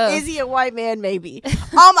don't know. tough. Is he a white man? Maybe.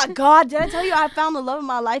 Oh my God! Did I tell you I found the love of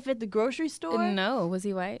my life at the grocery store? No, was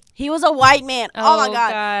he white? He was a white man. Oh my God!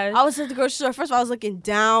 gosh. I was at the grocery store. First of all, I was looking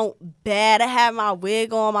down bad. I had my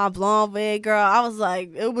wig on, my blonde wig, girl. I was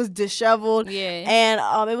like, it was disheveled. Yeah.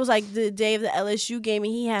 And it was like the day of the LSU game,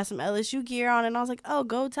 and he had some LSU gear on, and I was like, oh,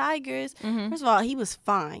 go Tigers. First of all, he was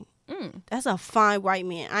fine. That's a fine white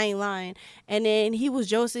man. I ain't lying. And then he was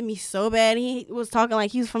josing me so bad. He was talking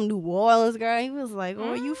like he was from New Orleans, girl. He was like, "Oh,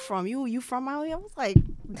 where you from? You from out here?" I was like,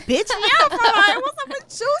 "Bitch, yeah, I'm from out here. What's up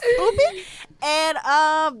with you, stupid?" And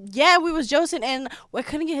yeah, we was josing, and I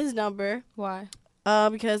couldn't get his number. Why?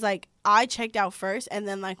 Because like I checked out first, and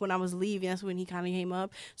then like when I was leaving, that's when he kind of came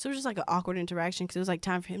up. So it was just like an awkward interaction because it was like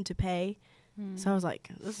time for him to pay. So I was like,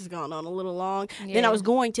 this is going on a little long. Yeah. Then I was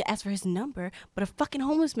going to ask for his number, but a fucking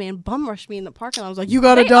homeless man bum rushed me in the parking lot. I was like, you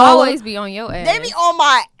got They a dollar? always be on your ass. They be on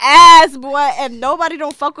my ass, boy, and nobody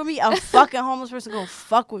don't fuck with me. A fucking homeless person gonna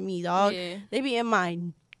fuck with me, dog. Yeah. They be in my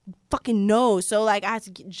fucking nose. So like I had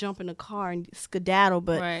to jump in the car and skedaddle,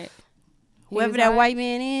 but Right. whoever was that white? white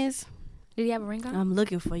man is, Did he have a ring on? I'm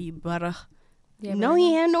looking for you, brother. Yeah, No,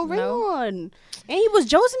 he had no ring on. And he was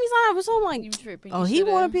josing me something. I was so like, You tripping. oh, You he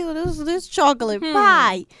shoulda- wanted people this chocolate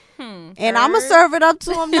pie. Hmm. And I'm going to serve it up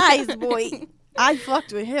to him nice, boy. I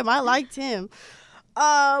fucked with him. I liked him.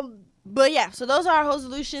 But yeah, so those are our whole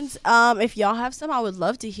solutions. If y'all have some, I would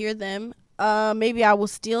love to hear them. Maybe I will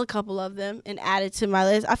steal a couple of them and add it to my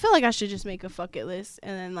list. I feel like I should just make a fuck it list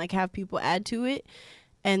and then like have people add to it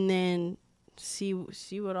and then see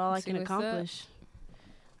what all I See can what's up. accomplish.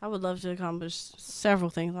 I would love to accomplish several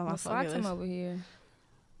things on my Well, fuck slide it some list. over here.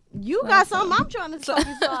 You slide got some. something I'm trying to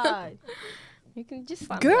fucking slide. You can just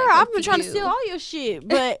slide Girl, me like I've that been for trying to you. steal all your shit.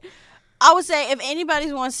 But I would say if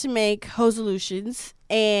anybody wants to make hoe solutions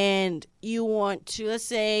and you want to, let's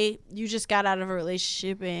say you just got out of a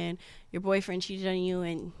relationship and your boyfriend cheated on you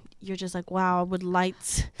and you're just like, wow, I would like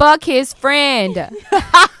to. Fuck his friend.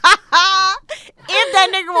 If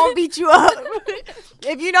that nigga won't beat you up.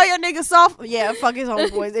 If you know your nigga soft, yeah, fuck his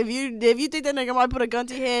homeboys. If you think that nigga might put a gun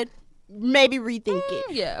to your head, maybe rethink it.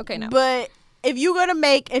 Yeah, okay, no. But if you want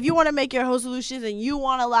to make your whole solutions and you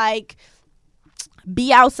want to like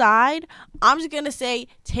be outside, I'm just gonna say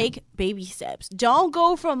take baby steps. Don't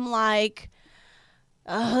go from like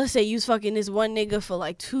let's say you was fucking this one nigga for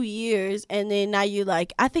like 2 years and then now you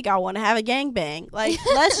like, I think I want to have a gangbang. Like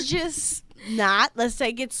let's just not. Let's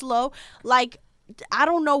take it slow. Like I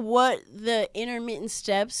don't know what the intermittent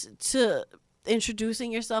steps to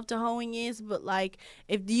introducing yourself to hoeing is, but like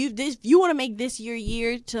if you want to make this your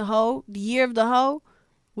year to hoe, the year of the hoe,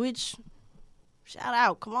 which shout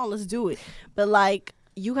out, come on, let's do it. But like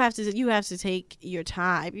you have to take your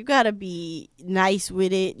time. You gotta be nice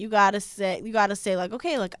with it. You gotta say like,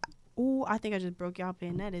 okay, like, ooh, I think I just broke y'all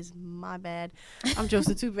pen. That is my bad. I'm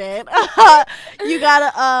Joseph too bad. You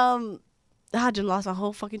gotta I just lost my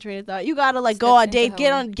whole fucking train of thought. You gotta like go on Steps into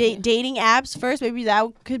get hoeing. on dating apps first. Maybe that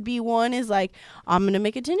could be one. Is like I'm gonna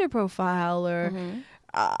make a Tinder profile, or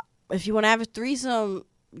if you want to have a threesome,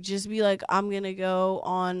 just be like I'm gonna go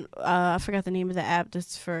on. I forgot the name of the app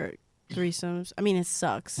that's for threesomes. I mean, it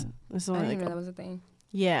sucks. It's I only didn't like know that was a thing.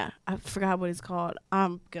 yeah, I forgot what it's called.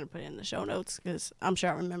 I'm gonna put it in the show notes because I'm sure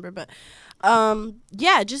I remember. But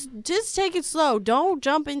yeah, just take it slow. Don't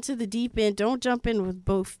jump into the deep end. Don't jump in with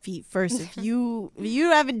both feet first. If you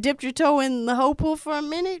haven't dipped your toe in the hoe pool for a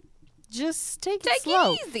minute, just take it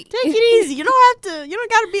slow. easy. Take it easy. You don't have to. You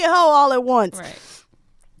don't got to be a hoe all at once. Right.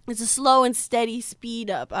 It's a slow and steady speed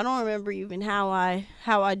up. I don't remember even how I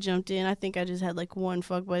jumped in. I think I just had like one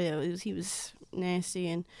fuck buddy. He was nasty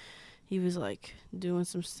and he was like doing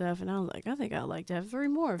some stuff, and I was like, I think I'd like to have 3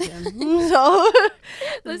 more of him. So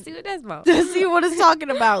Let's see what that's about. to see what it's talking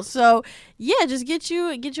about. So yeah, just get you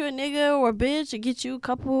a nigga or a bitch, or get you a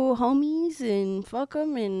couple homies and fuck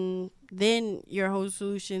them, and then your whole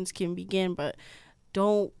solutions can begin. But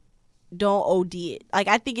don't OD it. Like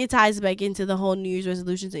I think it ties back into the whole New Year's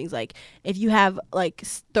resolution things. Like if you have like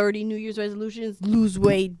 30 New Year's resolutions, lose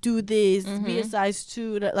weight, do this, be a size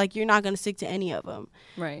 2. Like you're not gonna stick to any of them.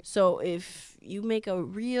 Right. So if you make a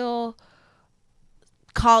real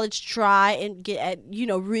college try and get at,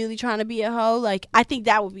 really trying to be a hoe, like I think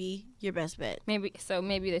that would be your best bet. Maybe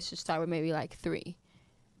they should start with maybe like 3.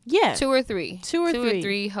 Yeah. 2 or 3. 2 or 3.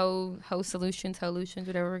 3 hoe solutions,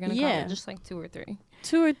 whatever we're gonna call Yeah. it. Just like 2 or 3.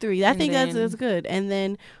 2 or 3. I And think then- that's good. And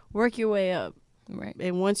then work your way up. Right.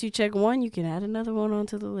 And once you check one, you can add another one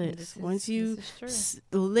onto the list. Once you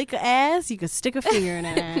lick a ass, you can stick a finger in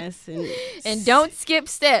an ass. And don't skip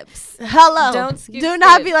steps. Hello. Don't skip Do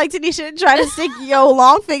not steps. be like Tanisha and try to stick your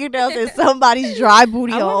long fingernails in somebody's dry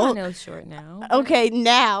booty I want hole. my nails short now. Okay,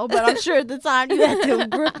 now, but I'm sure at the time you had them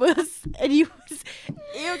grippers and you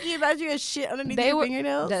can you imagine you had shit underneath your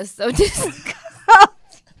fingernails? That's so disgusting.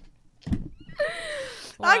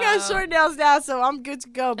 I got short nails now, so I'm good to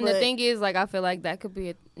go. And the thing is, like, I feel like that could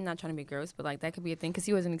be not trying to be gross, but like that could be a thing because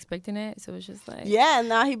he wasn't expecting it. So it's just like, yeah.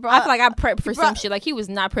 Now he brought. I feel like I prepped for some shit. Like he was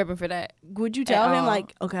not prepping for that. Would you tell him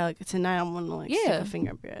like, okay, like tonight I'm gonna like stick Yeah. a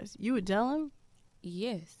finger up your ass? You would tell him?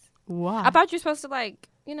 Yes. Why? I thought you were supposed to like,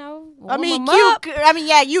 you know. I mean, warm 'em up. cute. I mean,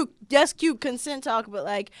 yeah, that's cute consent talk, but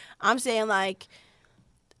like I'm saying, like,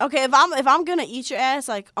 okay, if I'm gonna eat your ass,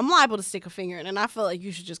 like I'm liable to stick a finger in, and I feel like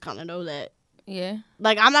you should just kind of know that. Yeah.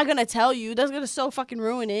 Like I'm not gonna tell you. That's gonna so fucking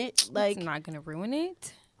ruin it. Like It's not gonna ruin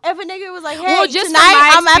it. if a nigga was like, hey, Well, just from tonight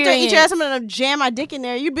my I'm after eat your ass, experience. I'm gonna jam my dick in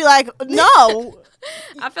there. You'd be like, no.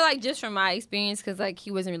 I feel like just from my experience, because like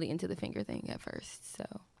he wasn't really into the finger thing at first. So.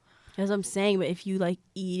 That's what I'm saying. But if you like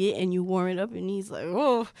eat it and you warm it up, and he's like,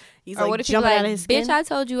 oh, he's Or like what if jumping you out like, of his skin. bitch, I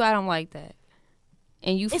told you I don't like that.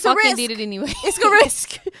 And you It's a fucking risk. did it anyway. It's a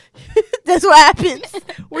risk. That's what happens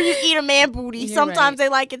when you eat a man booty. You're Sometimes right. they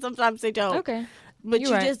like it, sometimes they don't. Okay. But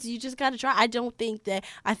You're right. you just gotta try. I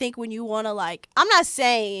think when you wanna like, I'm not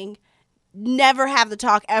saying never have the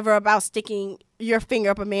talk ever about sticking your finger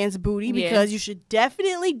up a man's booty Yeah. because you should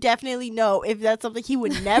definitely know if that's something he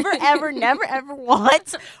would never ever never ever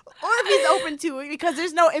want, or if he's open to it, because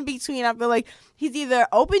there's no in between. I feel like he's either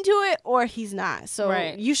open to it or he's not. So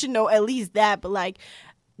Right. you should know at least that. But like,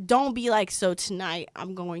 don't be like, so tonight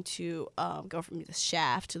I'm going to go from the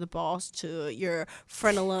shaft to the balls to your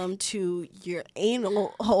frenulum to your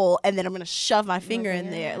anal hole, and then I'm gonna shove my finger in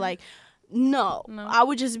there. Like, no. I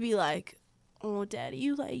would just be like, oh, daddy,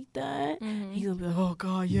 you like that? Mm-hmm. He's gonna be like, oh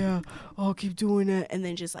god, yeah, I'll keep doing that, and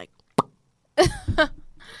then just like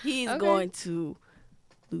he's Okay. going to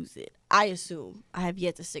lose it. I assume. I have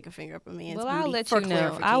yet to stick a finger up a man's Well, booty I'll let for you know.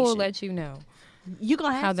 I will clarification. let you know You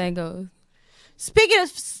gonna have how to. that goes. Speaking of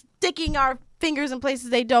sticking our fingers in places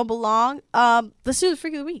they don't belong, let's do the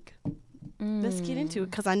freak of the week. Let's get into it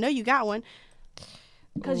because I know you got one.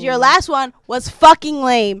 Because your last one was fucking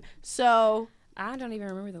lame. So I don't even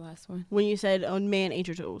remember the last one. when you said, "Oh man, ate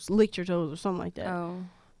your toes, licked your toes," or something like that. Oh.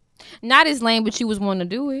 Not as lame, but you was wanting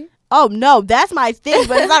to do it. Oh no, that's my thing,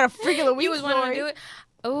 but it's not a freak of the week. You was wanting to do it.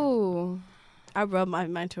 Oh. I rubbed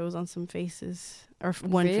my toes on some faces, or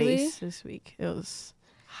one Really? face this week. It was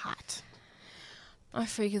hot. My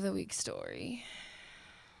freak of the week story.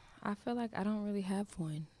 I feel like I don't really have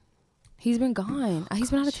one. He's been gone.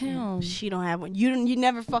 He's been out of town. She don't have one. You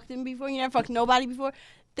never fucked him before. You never fucked nobody before.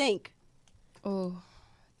 Think. Oh.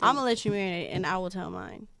 I'm gonna let you marinate, and I will tell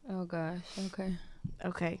mine. Oh gosh. Okay.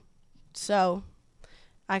 Okay. So,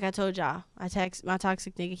 like I told y'all, I text my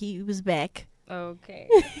toxic nigga. He was back. Okay.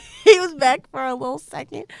 He was back for a little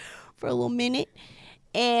second, for a little minute,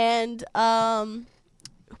 and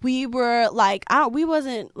we were like, we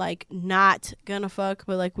wasn't like not gonna fuck,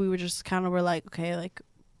 but like we were just kind of were like, okay, like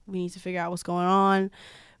we need to figure out what's going on.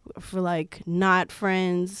 For like not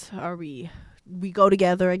friends, are we go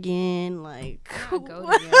together again? Like Go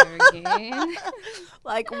together again.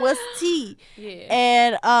 like what's tea? Yeah.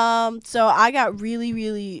 And so I got really,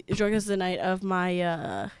 really drunk as the night of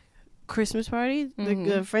my Christmas party,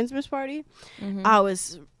 the Friendsmas party. Mhm. I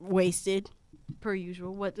was wasted, per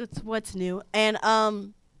usual. What's new? And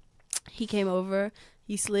he came over.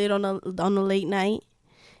 He slid on the late night,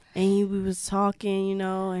 and we was talking, you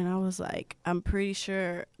know. And I was like, I'm pretty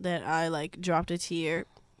sure that I like dropped a tear,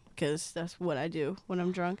 because that's what I do when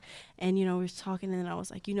I'm drunk. And you know, we was talking, and then I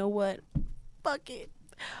was like, you know what? Fuck it.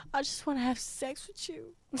 I just want to have sex with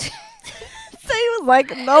you. So he was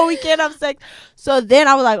like, no, we can't have sex. So then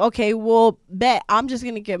I was like, okay, well, bet. I'm just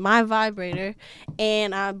going to get my vibrator.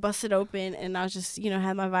 And I busted open, and I was just, you know,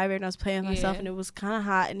 had my vibrator, and I was playing with myself, Yeah. and it was kind of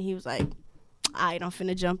hot. And he was like, all right, I'm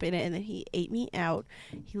finna jump in it. And then he ate me out.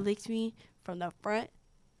 He licked me from the front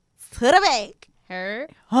to the back. Her.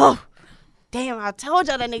 Oh, damn, I told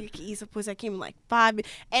y'all that nigga could eat some pussy. I came in like 5 minutes.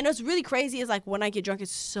 And what's really crazy is like when I get drunk,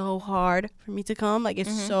 it's so hard for me to come. Like it's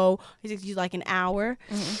takes you like an hour.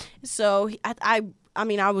 So I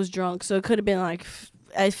mean, I was drunk, so it could have been like,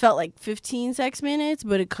 I felt like 15 sex minutes,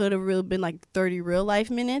 but it could have really been like 30 real life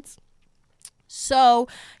minutes. So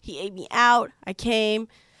he ate me out. I came,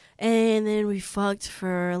 and then we fucked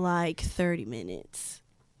for like 30 minutes.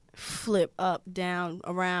 Flip up, down,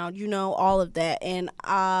 around, you know, all of that. And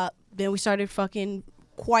then we started fucking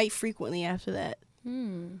quite frequently after that.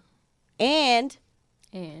 And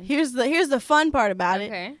And here's the fun part about it.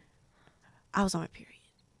 okay. I was on my period.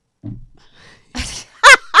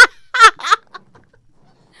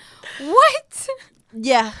 What?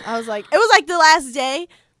 Yeah, I was like, it was like the last day,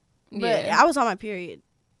 but Yeah. I was on my period.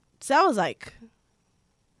 So I was like,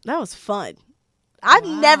 that was fun. I've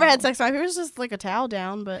never had sex on my period. It was just like a towel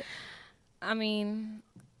down, but I mean,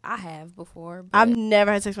 I have before. But I've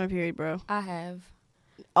never had sex on my period, bro. I have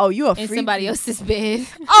Oh, you a in freak. somebody else's bed.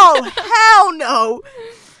 Oh, hell no.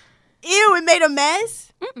 Ew, it made a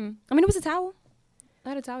mess. Mm-mm. I mean, it was a towel. I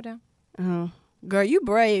had a towel down. Oh, girl, you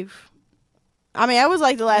brave. I mean, I was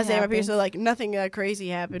like the last It day of my period, happens. so like nothing crazy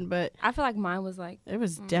happened, but I feel like mine was like there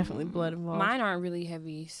was definitely blood involved. mine aren't really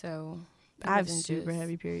heavy, so it I have wasn't super just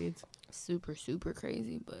heavy periods. super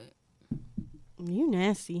crazy. But You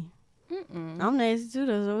nasty. mm-mm. I'm nasty too,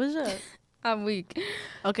 though, so what's up? I'm weak.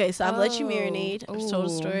 Okay, so I've let you Oh, marinate. I've told a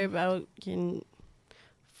ooh. story about getting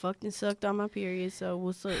fucked and sucked on my period, so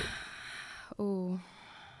what's up? Ooh,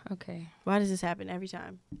 okay. Why does this happen every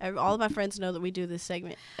time? All of my friends know that we do this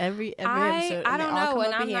segment every episode. I and they don't all know, come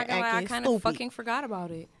and up in I'm here not gonna lie, I acting kind of stupid. fucking forgot about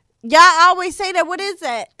it. Yeah, I always say that. What is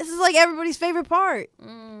that? This is like everybody's favorite part.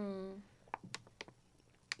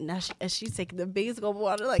 Now she's taking the biggest gulp of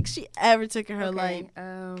water like she ever took in her life.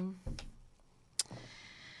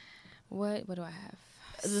 What do I have?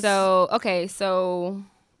 This- So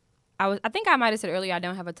I think I might have said earlier I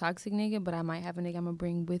don't have a toxic nigga, but I might have a nigga I'm gonna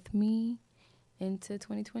bring with me into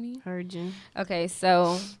 2020. Heard you. Okay,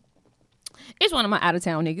 so it's one of my out of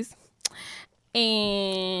town niggas,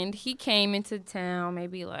 and he came into town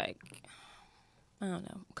maybe like I don't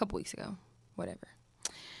know, a couple weeks ago, whatever.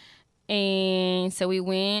 And so we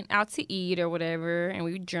went out to eat or whatever, and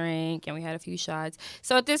we drank and we had a few shots.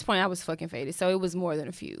 So at this point, I was fucking faded. So it was more than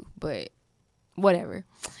a few, but whatever.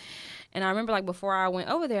 And I remember, like, before I went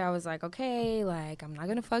over there, I was like, okay, like, I'm not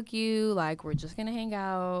going to fuck you. Like, we're just going to hang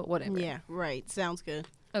out, whatever. Yeah, right. Sounds good.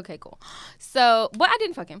 Okay, cool. So, but I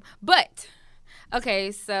didn't fuck him. But,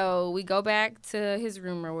 okay, so we go back to his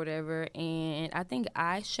room or whatever, and I think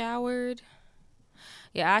I showered.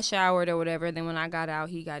 Yeah, I showered or whatever. Then when I got out,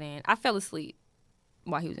 he got in. I fell asleep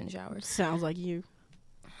while he was in the shower. Sounds like you.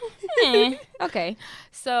 Okay.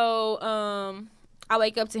 So, I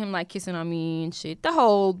wake up to him, like, kissing on me and shit. The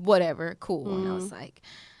whole whatever. Cool. And I was like,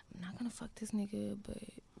 I'm not going to fuck this nigga, but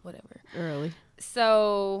whatever. Early.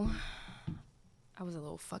 So I was a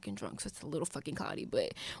little fucking drunk, so it's a little fucking cloudy.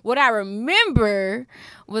 But what I remember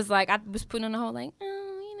was like I was putting on the whole like,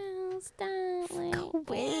 stop, like,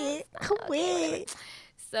 Quit. whatever.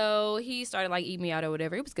 So he started like eating me out or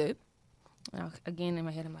whatever. It was good. Again in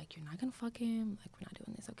my head, I'm like, you're not gonna fuck him. Like we're not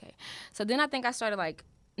doing this, okay? So then I think I started like,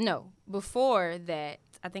 no, before that,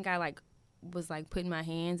 I think I like was like putting my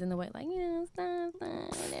hands in the way, like stop,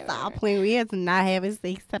 whatever. Stop playing. We have not having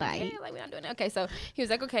sex tonight. Yeah, like we're not doing it. Okay, so he was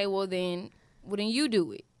like, okay, well then you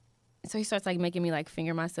do it. So he starts like making me like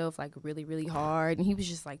finger myself like really, really hard, and he was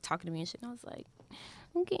just like talking to me and shit. And I was like,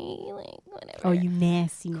 okay, like whatever. Oh, you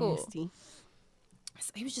nasty, Cool. nasty. So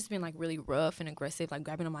he was just being like really rough and aggressive, like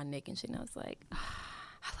grabbing on my neck and shit. And I was like, I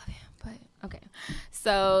love him, but okay.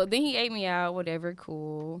 So then he ate me out, whatever,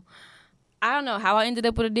 cool. I don't know how I ended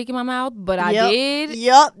up with a dick in my mouth, but I did.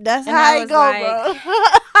 Yep, that's And how I it was go, like,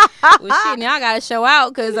 bro. Well, shit, now I gotta show out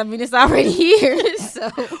because I mean it's already here. So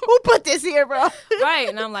Who put this here, bro? right,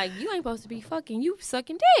 and I'm like, you ain't supposed to be fucking. You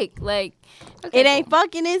sucking dick. Like, okay, It ain't cool.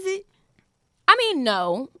 fucking, is it? I mean,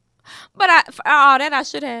 no, but for all that I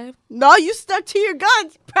should have. No, you stuck to your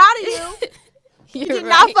guns. Proud of you. You You're did right.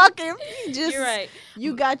 not fuck him. You just, You're right.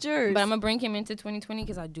 You got yours. But I'm gonna bring him into 2020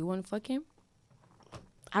 because I do want to fuck him.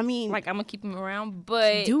 I mean, Like I'm gonna keep him around,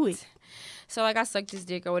 but do it. So like I sucked his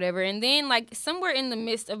dick or whatever, and then like somewhere in the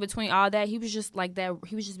midst of between all that, he was just like that.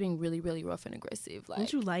 He was just being really, really rough and aggressive. Like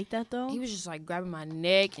Don't you like that though? he was just like grabbing my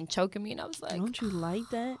neck and choking me, and I was like, Don't you like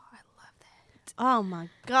that? I love that. Oh my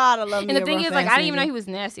god, I love. And the thing is, like, I didn't even know he was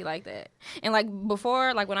nasty like that. And like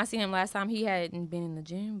before, like when I seen him last time, he hadn't been in the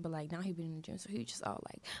gym, but like now he been in the gym, so he was just all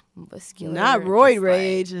like muscular. not and roid just,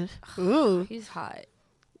 rage. Ooh, Like, he's hot.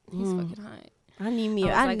 He's fucking hot. I need me.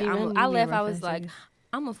 I was need like, me I a left. I rough was ass like, nigga.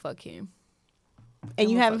 I'm gonna fuck him. And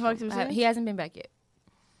you I'ma haven't fuck fucked him I- since? He hasn't been back yet.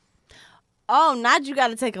 Oh, not you got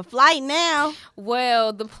to take a flight now.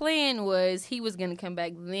 Well, the plan was he was gonna come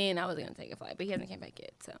back, then I was gonna take a flight, but he hasn't came back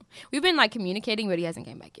yet. So we've been like communicating, but he hasn't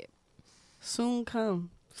came back yet. Soon come.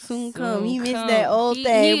 Soon come. He missed come. that old He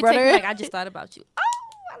thing, texted me brother. like, I just thought about you. Oh,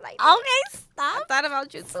 I like that. Okay, I stop. thought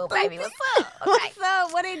about you too, baby. What's up? What's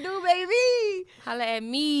up? What it do, baby? Holla at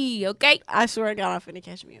me, okay? I swear to God, I'm finna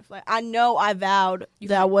catch me a flight. I know I vowed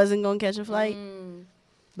that I wasn't gonna catch a flight,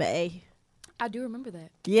 but hey, I do remember that.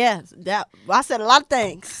 yeah, that I said a lot of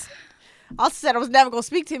things. I said I was never gonna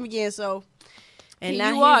speak to him again. So, and Here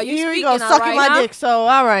now you are. You here you speaking, go, all sucking right, my huh? dick. So,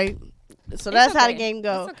 all right. So that's how the okay. game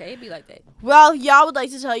go. It's okay. It'd be like that. Well, y'all would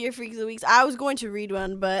like to tell your freaks of the weeks. I was going to read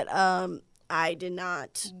one, but I did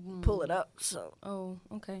not pull it up. So Oh,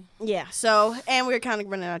 okay. yeah. So and we're kind of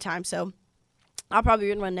running out of time. So I'll probably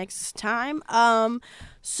read one next time.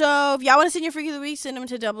 So if y'all want to send your freak of the week, send them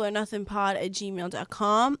to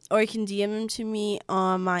doubleornothingpod@gmail.com, or you can DM them to me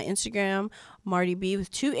on my Instagram, Marty B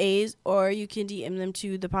with 2 A's, or you can DM them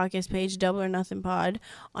to the podcast page, Double or Nothing Pod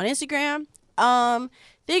on Instagram.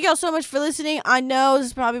 Thank y'all so much for listening. I know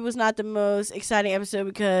this probably was not the most exciting episode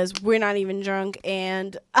because we're not even drunk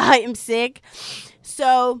and I am sick.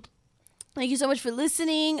 So thank you so much for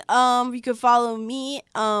listening. You can follow me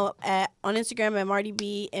on Instagram at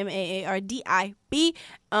MartyB, MAARDIB.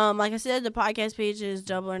 Like I said, the podcast page is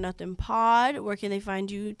Double or Nothing Pod. Where can they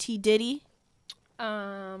find you, T Diddy?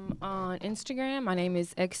 On Instagram, my name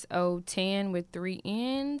is XO10 with 3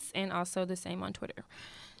 N's, and also the same on Twitter.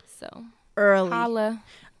 So Early. holla.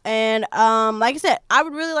 And like I said, I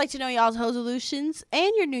would really like to know y'all's resolutions and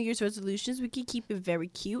your New Year's resolutions. We could keep it very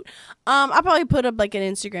cute. I'll probably put up like an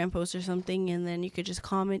Instagram post or something, and then you could just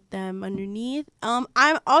comment them underneath. I'm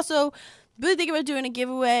also really thinking about doing a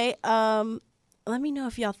giveaway. Let me know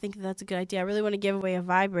if y'all think that's a good idea. I really want to give away a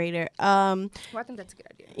vibrator. Well, I think that's a good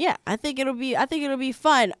idea. Yeah, I think it'll be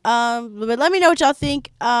fun. But let me know what y'all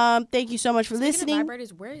think. Thank you so much for Speaking listening. of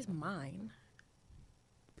vibrators, where is mine?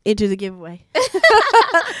 Into the giveaway.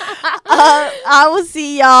 I will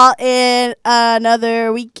see y'all in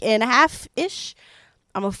another week and a half ish.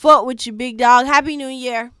 I'm a foot with you, big dog. Happy New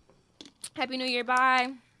Year. Happy New Year.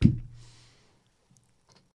 Bye.